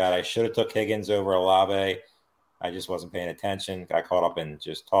crazy about it. I should have took Higgins over Olave. I just wasn't paying attention. Got caught up in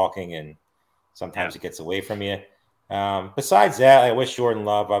just talking, and sometimes it gets away from you. Besides that, I wish Jordan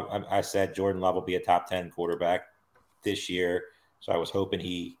Love. I said Jordan Love will be a top 10 quarterback this year, so I was hoping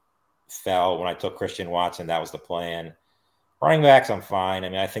he fell when I took Christian Watson. That was the plan. Running backs, I'm fine. I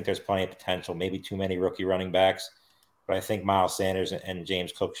mean, I think there's plenty of potential, maybe too many rookie running backs, but I think Miles Sanders and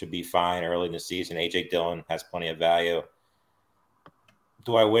James Cook should be fine early in the season. AJ Dillon has plenty of value.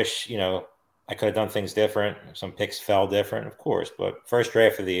 Do I wish, I could have done things different? Some picks fell different, of course, but first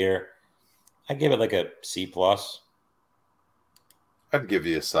draft of the year, I'd give it like a C+. I'd give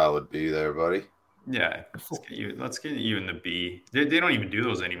you a solid B there, buddy. Yeah, let's get you in the B. They don't even do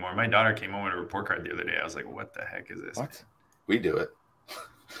those anymore. My daughter came home with a report card the other day. I was like, what the heck is this? What? We do it.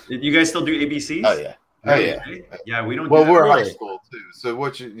 You guys still do ABCs? Oh, yeah. Oh, yeah. Yeah, we don't Well, do that. we're high school, too. So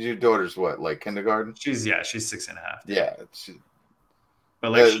what's your daughter's what, like kindergarten? She's 6.5. Yeah.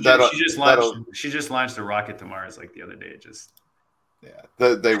 But like she just launched a rocket to Mars like the other day.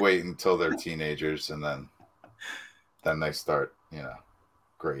 Yeah. They wait until they're teenagers and then they start,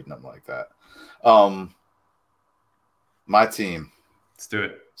 grading them like that. My team. Let's do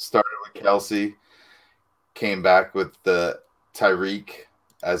it. Started with Kelsey, came back with the Tyreek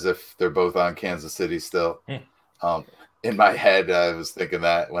as if they're both on Kansas City still. In my head, I was thinking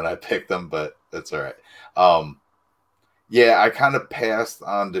that when I picked them, but that's all right. I kind of passed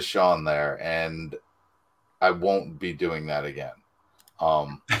on Deshaun there, and I won't be doing that again.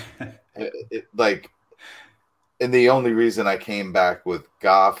 And the only reason I came back with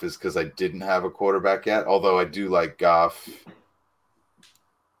Goff is because I didn't have a quarterback yet, although I do like Goff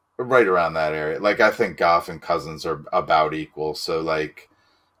right around that area. Like, I think Goff and Cousins are about equal, so, like,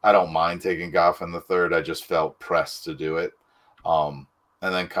 I don't mind taking Goff in the third. I just felt pressed to do it. And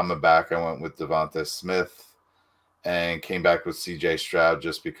then coming back, I went with Devonta Smith and came back with C.J. Stroud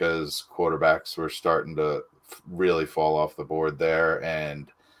just because quarterbacks were starting to really fall off the board there,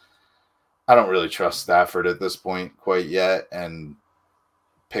 and I don't really trust Stafford at this point quite yet, and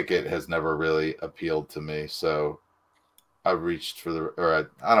Pickett has never really appealed to me. So I reached for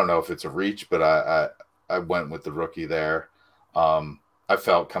I don't know if it's a reach, but I went with the rookie there. I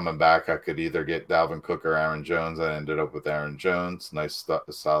felt coming back I could either get Dalvin Cook or Aaron Jones. I ended up with Aaron Jones. Nice,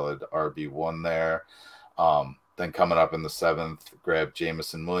 solid RB1 there. Then coming up in the 7th, grabbed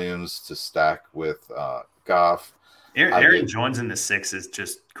Jamison Williams to stack with Goff. Aaron Jones in the 6 is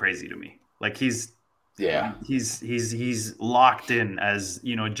just crazy to me. Like he's locked in as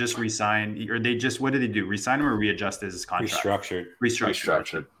just re-signed, or they just, what did they do? Resign him or readjust his contract?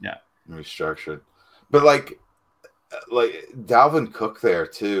 Restructured. Yeah. Restructured. But like Dalvin Cook there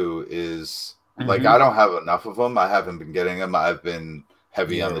too is like, I don't have enough of them. I haven't been getting them. I've been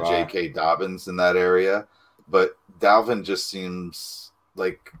heavy on the J.K. Dobbins in that area, but Dalvin just seems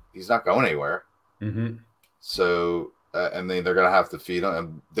like he's not going anywhere. So, and then they're going to have to feed him,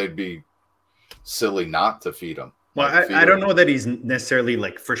 and they'd be silly not to feed him. Well, I don't know that he's necessarily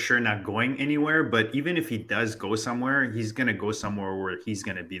like for sure not going anywhere, but even if he does go somewhere, he's going to go somewhere where he's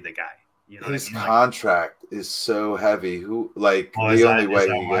going to be the guy. His contract is so heavy. The only way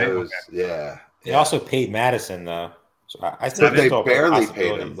he goes, They also paid Madison though, so I but they still barely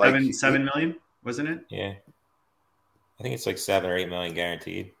paid him. Like $7 million, wasn't it? Yeah, I think it's like 7 or 8 million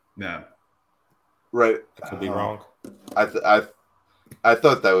guaranteed. Yeah, right. I could be wrong. I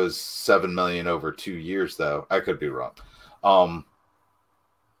thought that was 7 million over 2 years, though. I could be wrong. But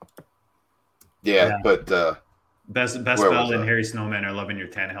best Bell and Harry Snowman are loving your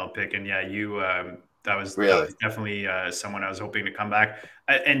Tannehill pick, and that was definitely someone I was hoping to come back.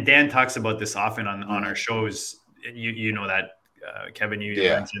 And Dan talks about this often on our shows. You know that, Kevin, you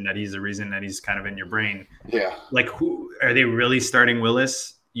mentioned that he's the reason that he's kind of in your brain. Yeah. Like, who are they really starting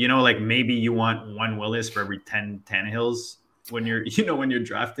Willis? Like maybe you want one Willis for every 10 Tannehills when you're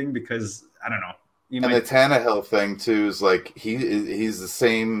drafting, because I don't know. The Tannehill thing too is like he's the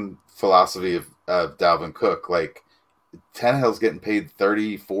same philosophy of Dalvin Cook. Like Tannehill's getting paid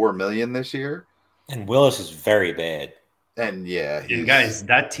 $34 million this year, and Willis is very bad. And guys,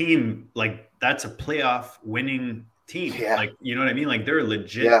 that team, like, that's a playoff winning team. Yeah. Like, you know what I mean? Like, they're a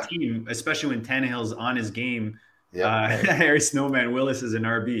legit team, especially when Tannehill's on his game. Yeah. Harry Snowman, Willis is an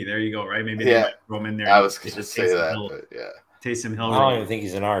RB. There you go, right? Maybe they might throw him in there. I was going to say that, but Taysom Hill. I don't even think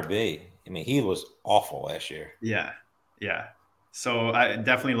he's an RB. I mean, he was awful last year. Yeah. So I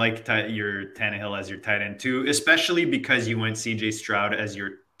definitely like your Tannehill as your tight end too, especially because you went CJ Stroud as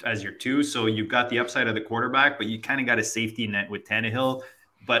your 2. So you've got the upside of the quarterback, but you kind of got a safety net with Tannehill,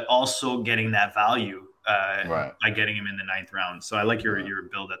 but also getting that value by getting him in the 9th round. So I like your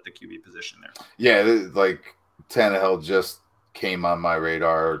build at the QB position there. Yeah, like Tannehill just came on my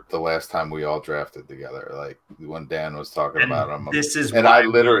radar the last time we all drafted together. Like when Dan was talking about him, I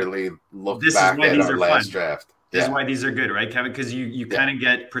literally looked back at our last draft. This is why these are good, right, Kevin? Because you kind of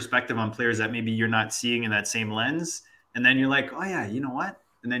get perspective on players that maybe you're not seeing in that same lens, and then you're like, oh yeah, you know what?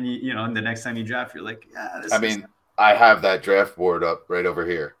 And then and the next time you draft, you're like, yeah. I have that draft board up right over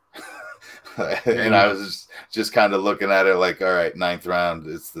here, and I was just kind of looking at it like, all right, 9th round,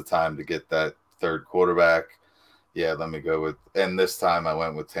 it's the time to get that 3rd quarterback. Yeah, let me go with, and this time I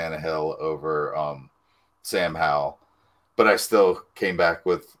went with Tannehill over Sam Howell, but I still came back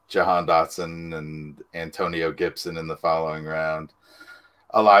with Jahan Dotson and Antonio Gibson in the following round.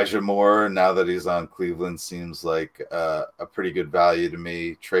 Elijah Moore, now that he's on Cleveland, seems like a pretty good value to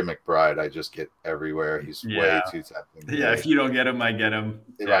me. Trey McBride, I just get everywhere. He's way too tempting. Yeah, if you don't get him, I get him.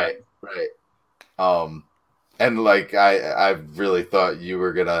 Right. And like I really thought you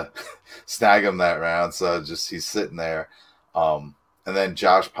were gonna snag him that round, so he's sitting there. And then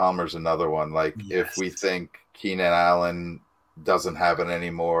Josh Palmer's another one. Like if we think Keenan Allen doesn't have it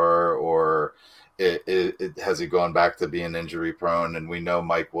anymore, or it has he gone back to being injury prone, and we know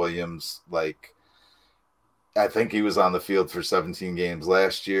Mike Williams, like I think he was on the field for 17 games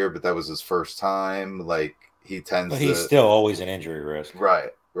last year, but that was his first time. Like he's still always an injury risk. Right.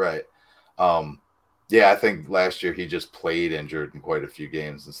 I think last year he just played injured in quite a few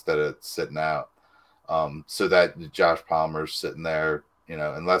games instead of sitting out. So that Josh Palmer's sitting there,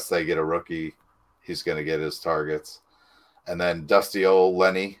 unless they get a rookie, he's going to get his targets. And then dusty old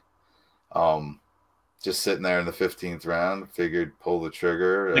Lenny, just sitting there in the 15th round, figured pull the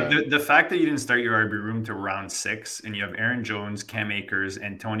trigger. Like the fact that you didn't start your RB room to round 6 and you have Aaron Jones, Cam Akers,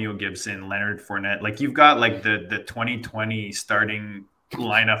 Antonio Gibson, Leonard Fournette, like you've got like the 2020 starting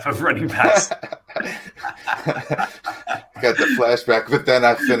lineup of running backs. Got the flashback, but then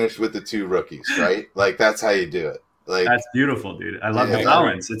I finished with the 2 rookies, right? Like that's how you do it. Like that's beautiful, dude. I love the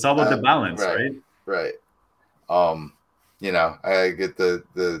balance. It's all about the balance, right? Right. I get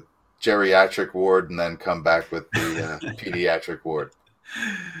the geriatric ward and then come back with the pediatric ward.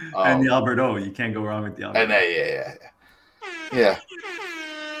 And the Albert O. You can't go wrong with the Albert. And yeah.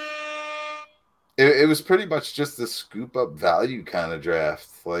 It was pretty much just a scoop up value kind of draft,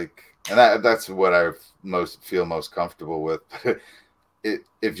 like, and that's what I feel most comfortable with.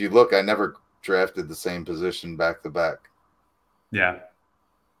 If you look, I never drafted the same position back to back. Yeah.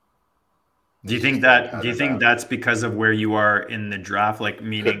 Do you think that's because of where you are in the draft, like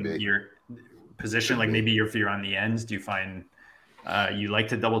meaning your position, like maybe if you're on the ends, do you find you like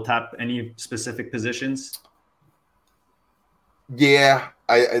to double tap any specific positions? Yeah,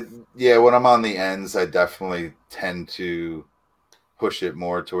 when I'm on the ends, I definitely tend to push it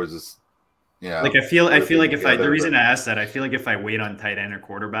more towards this, Like I feel like the reason I asked that, I feel like if I wait on tight end or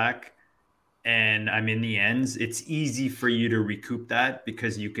quarterback and I'm in the ends, it's easy for you to recoup that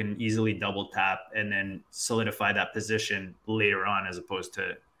because you can easily double tap and then solidify that position later on, as opposed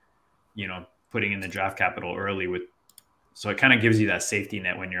to, putting in the draft capital early with. So it kind of gives you that safety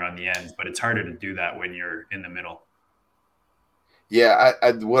net when you're on the ends, but it's harder to do that when you're in the middle. Yeah,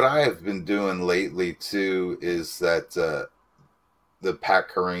 what I have been doing lately too is that the Pat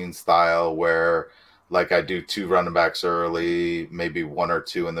Careen style where like I do 2 running backs early, maybe 1 or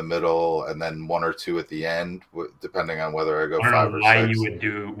 2 in the middle, and then 1 or 2 at the end, depending on whether I go 5 or 6. Why you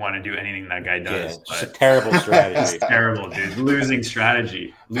would want to do anything that guy does? Yeah, it's a terrible strategy. It's terrible, dude. Losing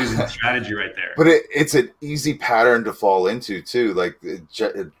strategy right there. But it's an easy pattern to fall into too. Like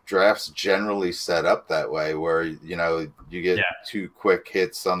drafts generally set up that way, where you get 2 quick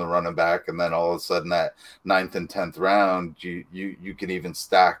hits on the running back, and then all of a sudden that 9th and 10th round, you can even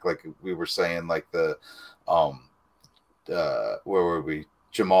stack, like we were saying, like the where were we?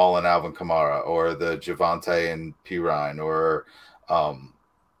 Jamal and Alvin Kamara, or the Javonte and Pirine, or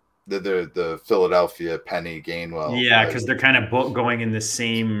the Philadelphia Penny Gainwell. Yeah, because they're kind of both going in the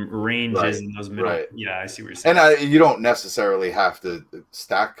same ranges in those middle. Right. Yeah, I see what you're saying. And you don't necessarily have to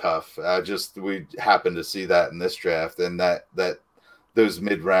stack cuff. We happen to see that in this draft, and that those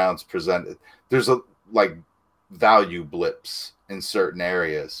mid rounds presented. There's value blips in certain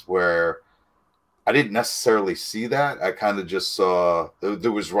areas where I didn't necessarily see that. I kind of just saw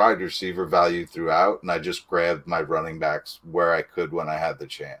there was wide receiver value throughout, and I just grabbed my running backs where I could when I had the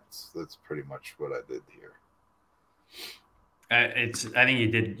chance. That's pretty much what I did here. I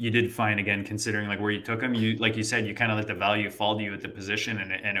think you did fine, again, considering like where you took him. You, like you said, you kind of let the value fall to you at the position,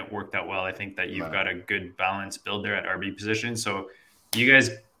 and it worked out well. I think that you've got a good balanced build there at RB position. So you guys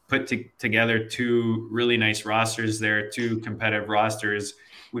put together 2 really nice rosters there, 2 competitive rosters.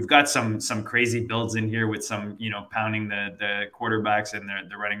 We've got some crazy builds in here with some, pounding the quarterbacks and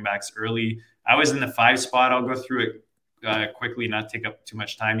the running backs early. I was in the 5 spot. I'll go through it quickly, not take up too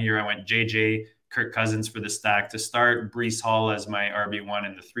much time here. I went JJ, Kirk Cousins for the stack to start, Breece Hall as my RB1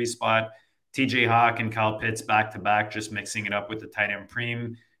 in the 3 spot, TJ Hawk and Kyle Pitts back-to-back, just mixing it up with the tight end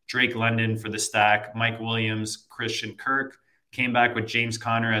preem, Drake London for the stack, Mike Williams, Christian Kirk, came back with James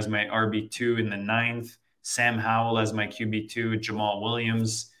Conner as my RB2 in the 9th, Sam Howell as my QB2, Jamal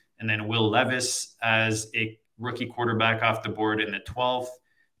Williams, and then Will Levis as a rookie quarterback off the board in the 12th,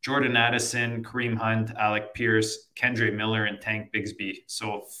 Jordan Addison, Kareem Hunt, Alec Pierce, Kendre Miller, and Tank Bigsby.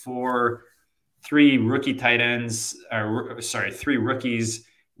 So 3 rookie tight ends, 3 rookies,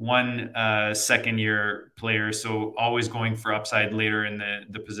 1 second-year player. So always going for upside later in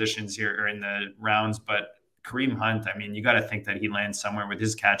the positions here, or in the rounds. But Kareem Hunt, I mean, you got to think that he lands somewhere with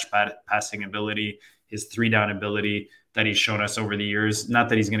his passing ability, his 3-down ability that he's shown us over the years. Not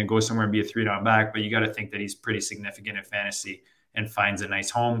that he's going to go somewhere and be a 3-down back, but you got to think that he's pretty significant in fantasy and finds a nice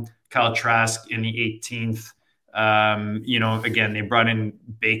home. Kyle Trask in the 18th. Again, they brought in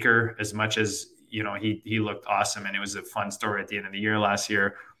Baker as much as, he looked awesome, and it was a fun story at the end of the year last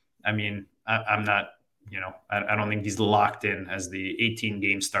year. I mean, I'm not, I don't think he's locked in as the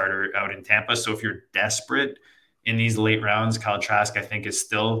 18-game starter out in Tampa. So if you're desperate in these late rounds, Kyle Trask, I think, is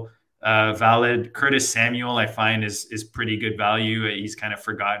still valid. Curtis Samuel, I find, is pretty good value. He's kind of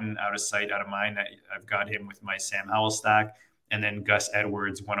forgotten, out of sight, out of mind. I've got him with my Sam Howell stack. And then Gus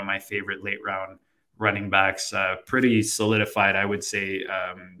Edwards, one of my favorite late round running backs, pretty solidified, I would say,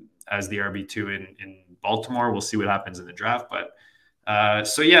 as the RB2 in Baltimore. We'll see what happens in the draft. But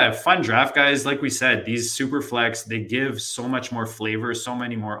fun draft, guys. Like we said, these Superflex, they give so much more flavor, so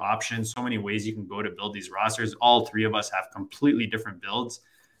many more options, so many ways you can go to build these rosters. All 3 of us have completely different builds.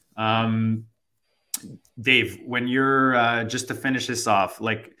 Dave, when you're just to finish this off,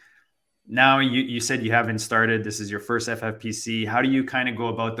 like now you said you haven't started, this is your first FFPC. How do you kind of go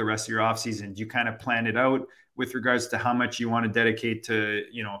about the rest of your offseason? Do you kind of plan it out with regards to how much you want to dedicate to,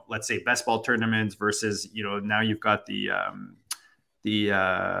 let's say best ball tournaments versus, now you've got the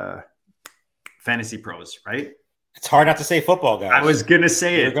fantasy pros, right? It's hard not to say football, guys. I was gonna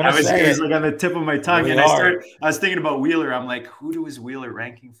say it. It was like on the tip of my tongue, really, and I was thinking about Wheeler. I'm like, who is Wheeler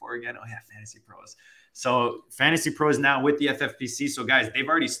ranking for again? Oh yeah, fantasy pros. So fantasy pros now with the FFPC. So guys, they've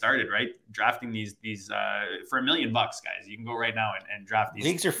already started, right? Drafting these for $1 million, guys. You can go right now and draft these.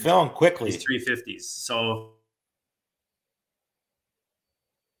 Leagues are filling quickly. These 350s. So,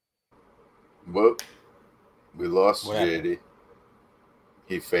 whoop, we lost JD.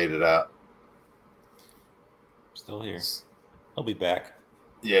 He faded out. Still here. He'll be back.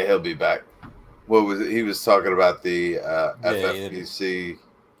 Yeah, he'll be back. What was it? He was talking about the FFPC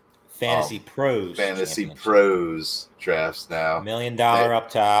Fantasy Pros. Fantasy Pros drafts now. $1 million up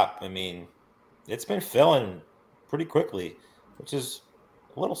top. I mean, it's been filling pretty quickly, which is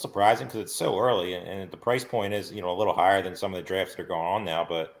a little surprising because it's so early, and the price point is, a little higher than some of the drafts that are going on now.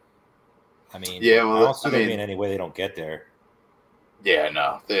 But I mean, I don't see there being any way they don't get there. Yeah,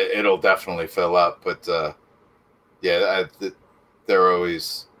 no, it'll definitely fill up, but they're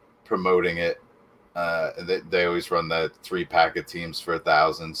always promoting it They always run that 3-packet teams for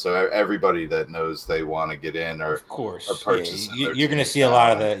 1,000. So everybody that knows they want to get in or of course, are purchasing, you're going to see a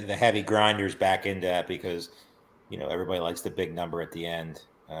lot of the heavy grinders back into that because everybody likes the big number at the end.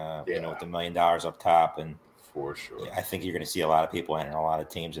 With the $1 million up top, and for sure, I think you're going to see a lot of people entering a lot of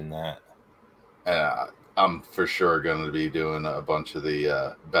teams in that. I'm for sure going to be doing a bunch of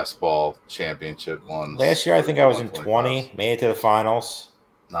the best ball championship ones. Last year, I think I was in 20, made it to the finals.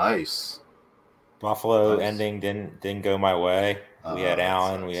 Nice. Buffalo ending didn't go my way. We had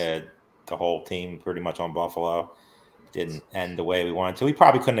Allen, we had the whole team pretty much on Buffalo. Didn't end the way we wanted to. We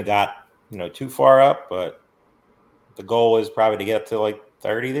probably couldn't have got too far up, but the goal is probably to get up to like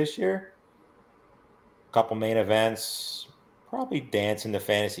 30 this year. A couple main events, probably dance in the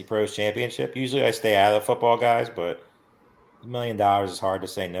Fantasy Pros Championship. Usually I stay out of the football guys, but $1 million is hard to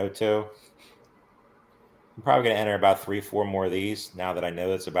say no to. I'm probably going to enter about 3-4 more of these now that I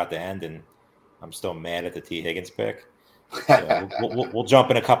know it's about to end, and I'm still mad at the T. Higgins pick. So we'll jump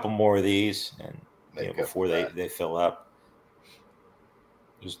in a couple more of these, and before they fill up.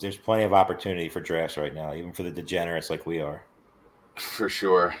 There's plenty of opportunity for drafts right now, even for the degenerates like we are. For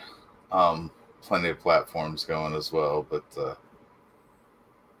sure. Plenty of platforms going as well, but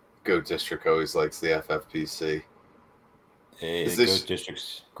Go District always likes the FFPC. Go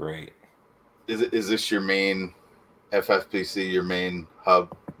District's great. Is this your main FFPC, your main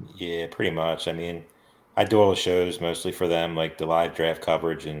hub? Yeah, pretty much. I mean, I do all the shows mostly for them, like the live draft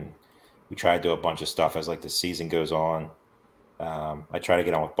coverage, and we try to do a bunch of stuff as like the season goes on. I try to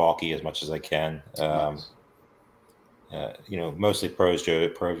get on with Balky as much as I can. Mostly pros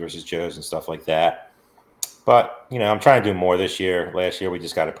versus Joes and stuff like that. But, I'm trying to do more this year. Last year, we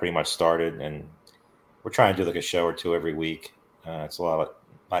just got it pretty much started, and we're trying to do like a show or two every week. It's a lot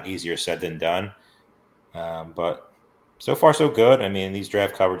easier said than done. But so far, so good. I mean, these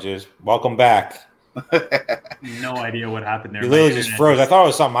draft coverages, welcome back. No idea what happened there. You literally just froze. I thought it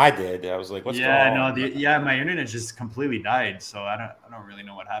was something I did. I was like, "What's going on?" My internet just completely died. So I don't really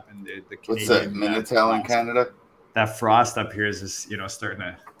know what happened. What's that Minitel in Canada? That frost up here is just starting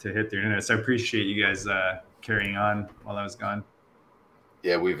to hit the internet. So I appreciate you guys carrying on while I was gone.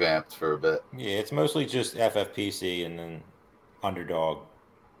 Yeah, we vamped for a bit. Yeah, it's mostly just FFPC and then Underdog.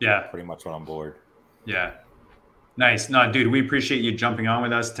 Yeah, pretty much when I'm bored. Yeah. Nice. No, dude, we appreciate you jumping on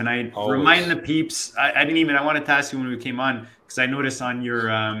with us tonight. Always. Remind the peeps. I wanted to ask you when we came on, because I noticed on your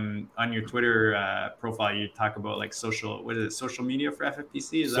Twitter profile, you talk about like social media for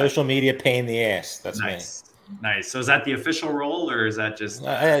FFPC? Social media pain in the ass. That's nice. Me. Nice. So is that the official role, or is that just...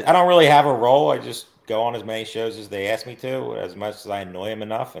 I don't really have a role. I just go on as many shows as they ask me to, as much as I annoy them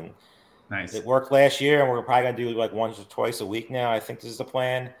enough. And nice. It worked last year, and we're probably going to do like once or twice a week now. I think this is the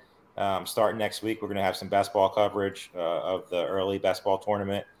plan. Starting next week, we're going to have some best ball coverage of the early best ball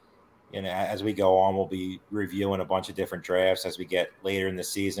tournament. And as we go on, we'll be reviewing a bunch of different drafts as we get later in the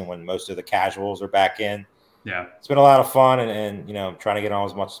season when most of the casuals are back in. Yeah. It's been a lot of fun, and I'm trying to get on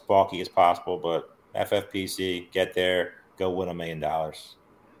as much bulky as possible. But FFPC, get there, go win $1 million.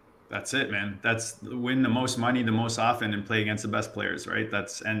 That's it, man. That's win the most money the most often and play against the best players, right?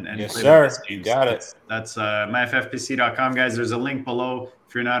 That's and yes, sir. You got it. That's myffpc.com, guys. There's a link below.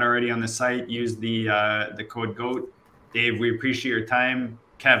 If you're not already on the site, use the code GOAT. Dave, we appreciate your time.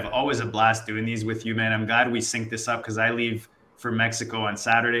 Kev, always a blast doing these with you, man. I'm glad we synced this up because I leave for Mexico on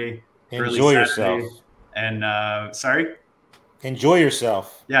Saturday. Enjoy yourself. And sorry. Enjoy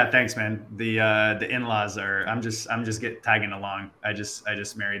yourself. Yeah, thanks, man. The in-laws are. I'm just tagging along. I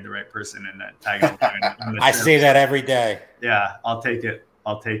just married the right person and tagging along. I say that every day. Yeah, I'll take it.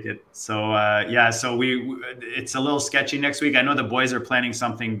 So so it's a little sketchy next week. I know the boys are planning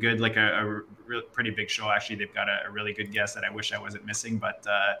something good, like a pretty big show. Actually, they've got a really good guest that I wish I wasn't missing. But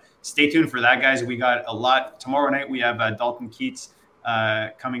stay tuned for that, guys. We got a lot tomorrow night. We have Dalton Keats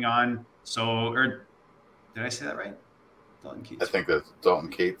coming on. Or did I say that right? Dalton Keats. I think that's Dalton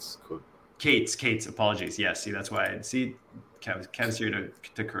Cates. Cool. Cates. Apologies. Yeah. See, that's why. Kev's here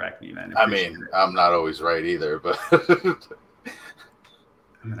to correct me, man. I'm not always right either, but I'm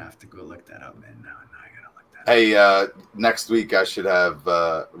gonna have to go look that up, man. Now I gotta look that up. Hey, next week I should have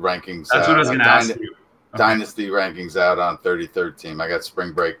rankings. That's what I was gonna ask you. Dynasty rankings out on 33rd team. I got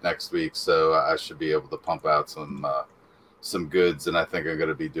spring break next week, so I should be able to pump out some goods, and I think I'm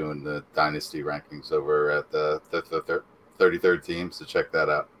gonna be doing the Dynasty rankings over at the 33rd team. So check that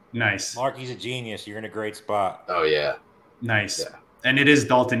out. Nice. Mark, he's a genius. You're in a great spot. Oh yeah. Nice. Yeah. And it is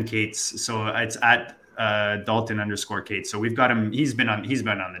Dalton Cates, so it's at Dalton_Cates. So we've got him. He's been on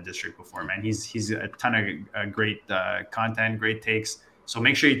the district before, man. He's a ton of great content, great takes. So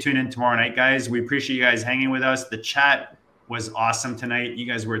make sure you tune in tomorrow night, guys. We appreciate you guys hanging with us. The chat was awesome tonight. You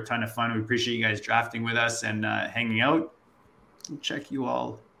guys were a ton of fun. We appreciate you guys drafting with us and hanging out. We'll check you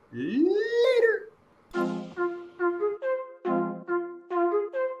all later.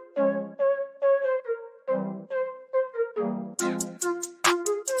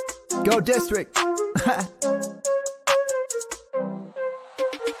 Go District.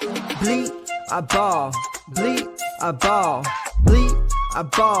 Bleed, I ball. Bleed, I ball. Bleed, I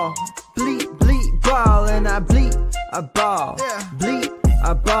ball. Bleed, ball, and I bleed, I ball. Bleed,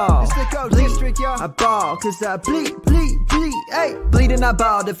 I ball. Bleed, I ball, cause I bleed. Hey, bleeding, I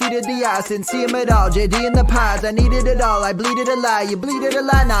ball. Defeated the odds, didn't see him at all. JD in the pods, I needed it all. I bleeded a lie, you bleeded a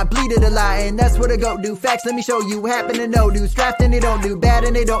lie, not bleeded a lie. And that's what I go do. Facts, let me show you. Happen to know dudes. Drafting, they don't do bad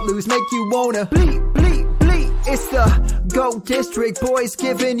and they don't lose. Make you wanna bleed. It's the Go District boys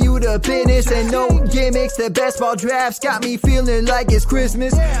giving you the business and no gimmicks. The best ball drafts got me feeling like it's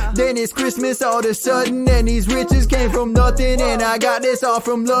Christmas. Then it's Christmas all of a sudden and these riches came from nothing. And I got this all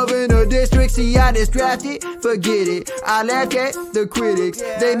from loving the district. See, I just drafted, forget it. I laugh at the critics,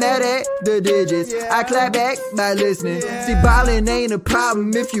 they mad at the digits. I clap back by listening. See, BALLiN ain't a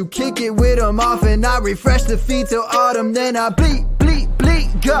problem if you kick it with them off. And I refresh the feed till autumn, then I bleed,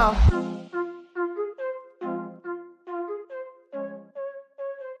 go.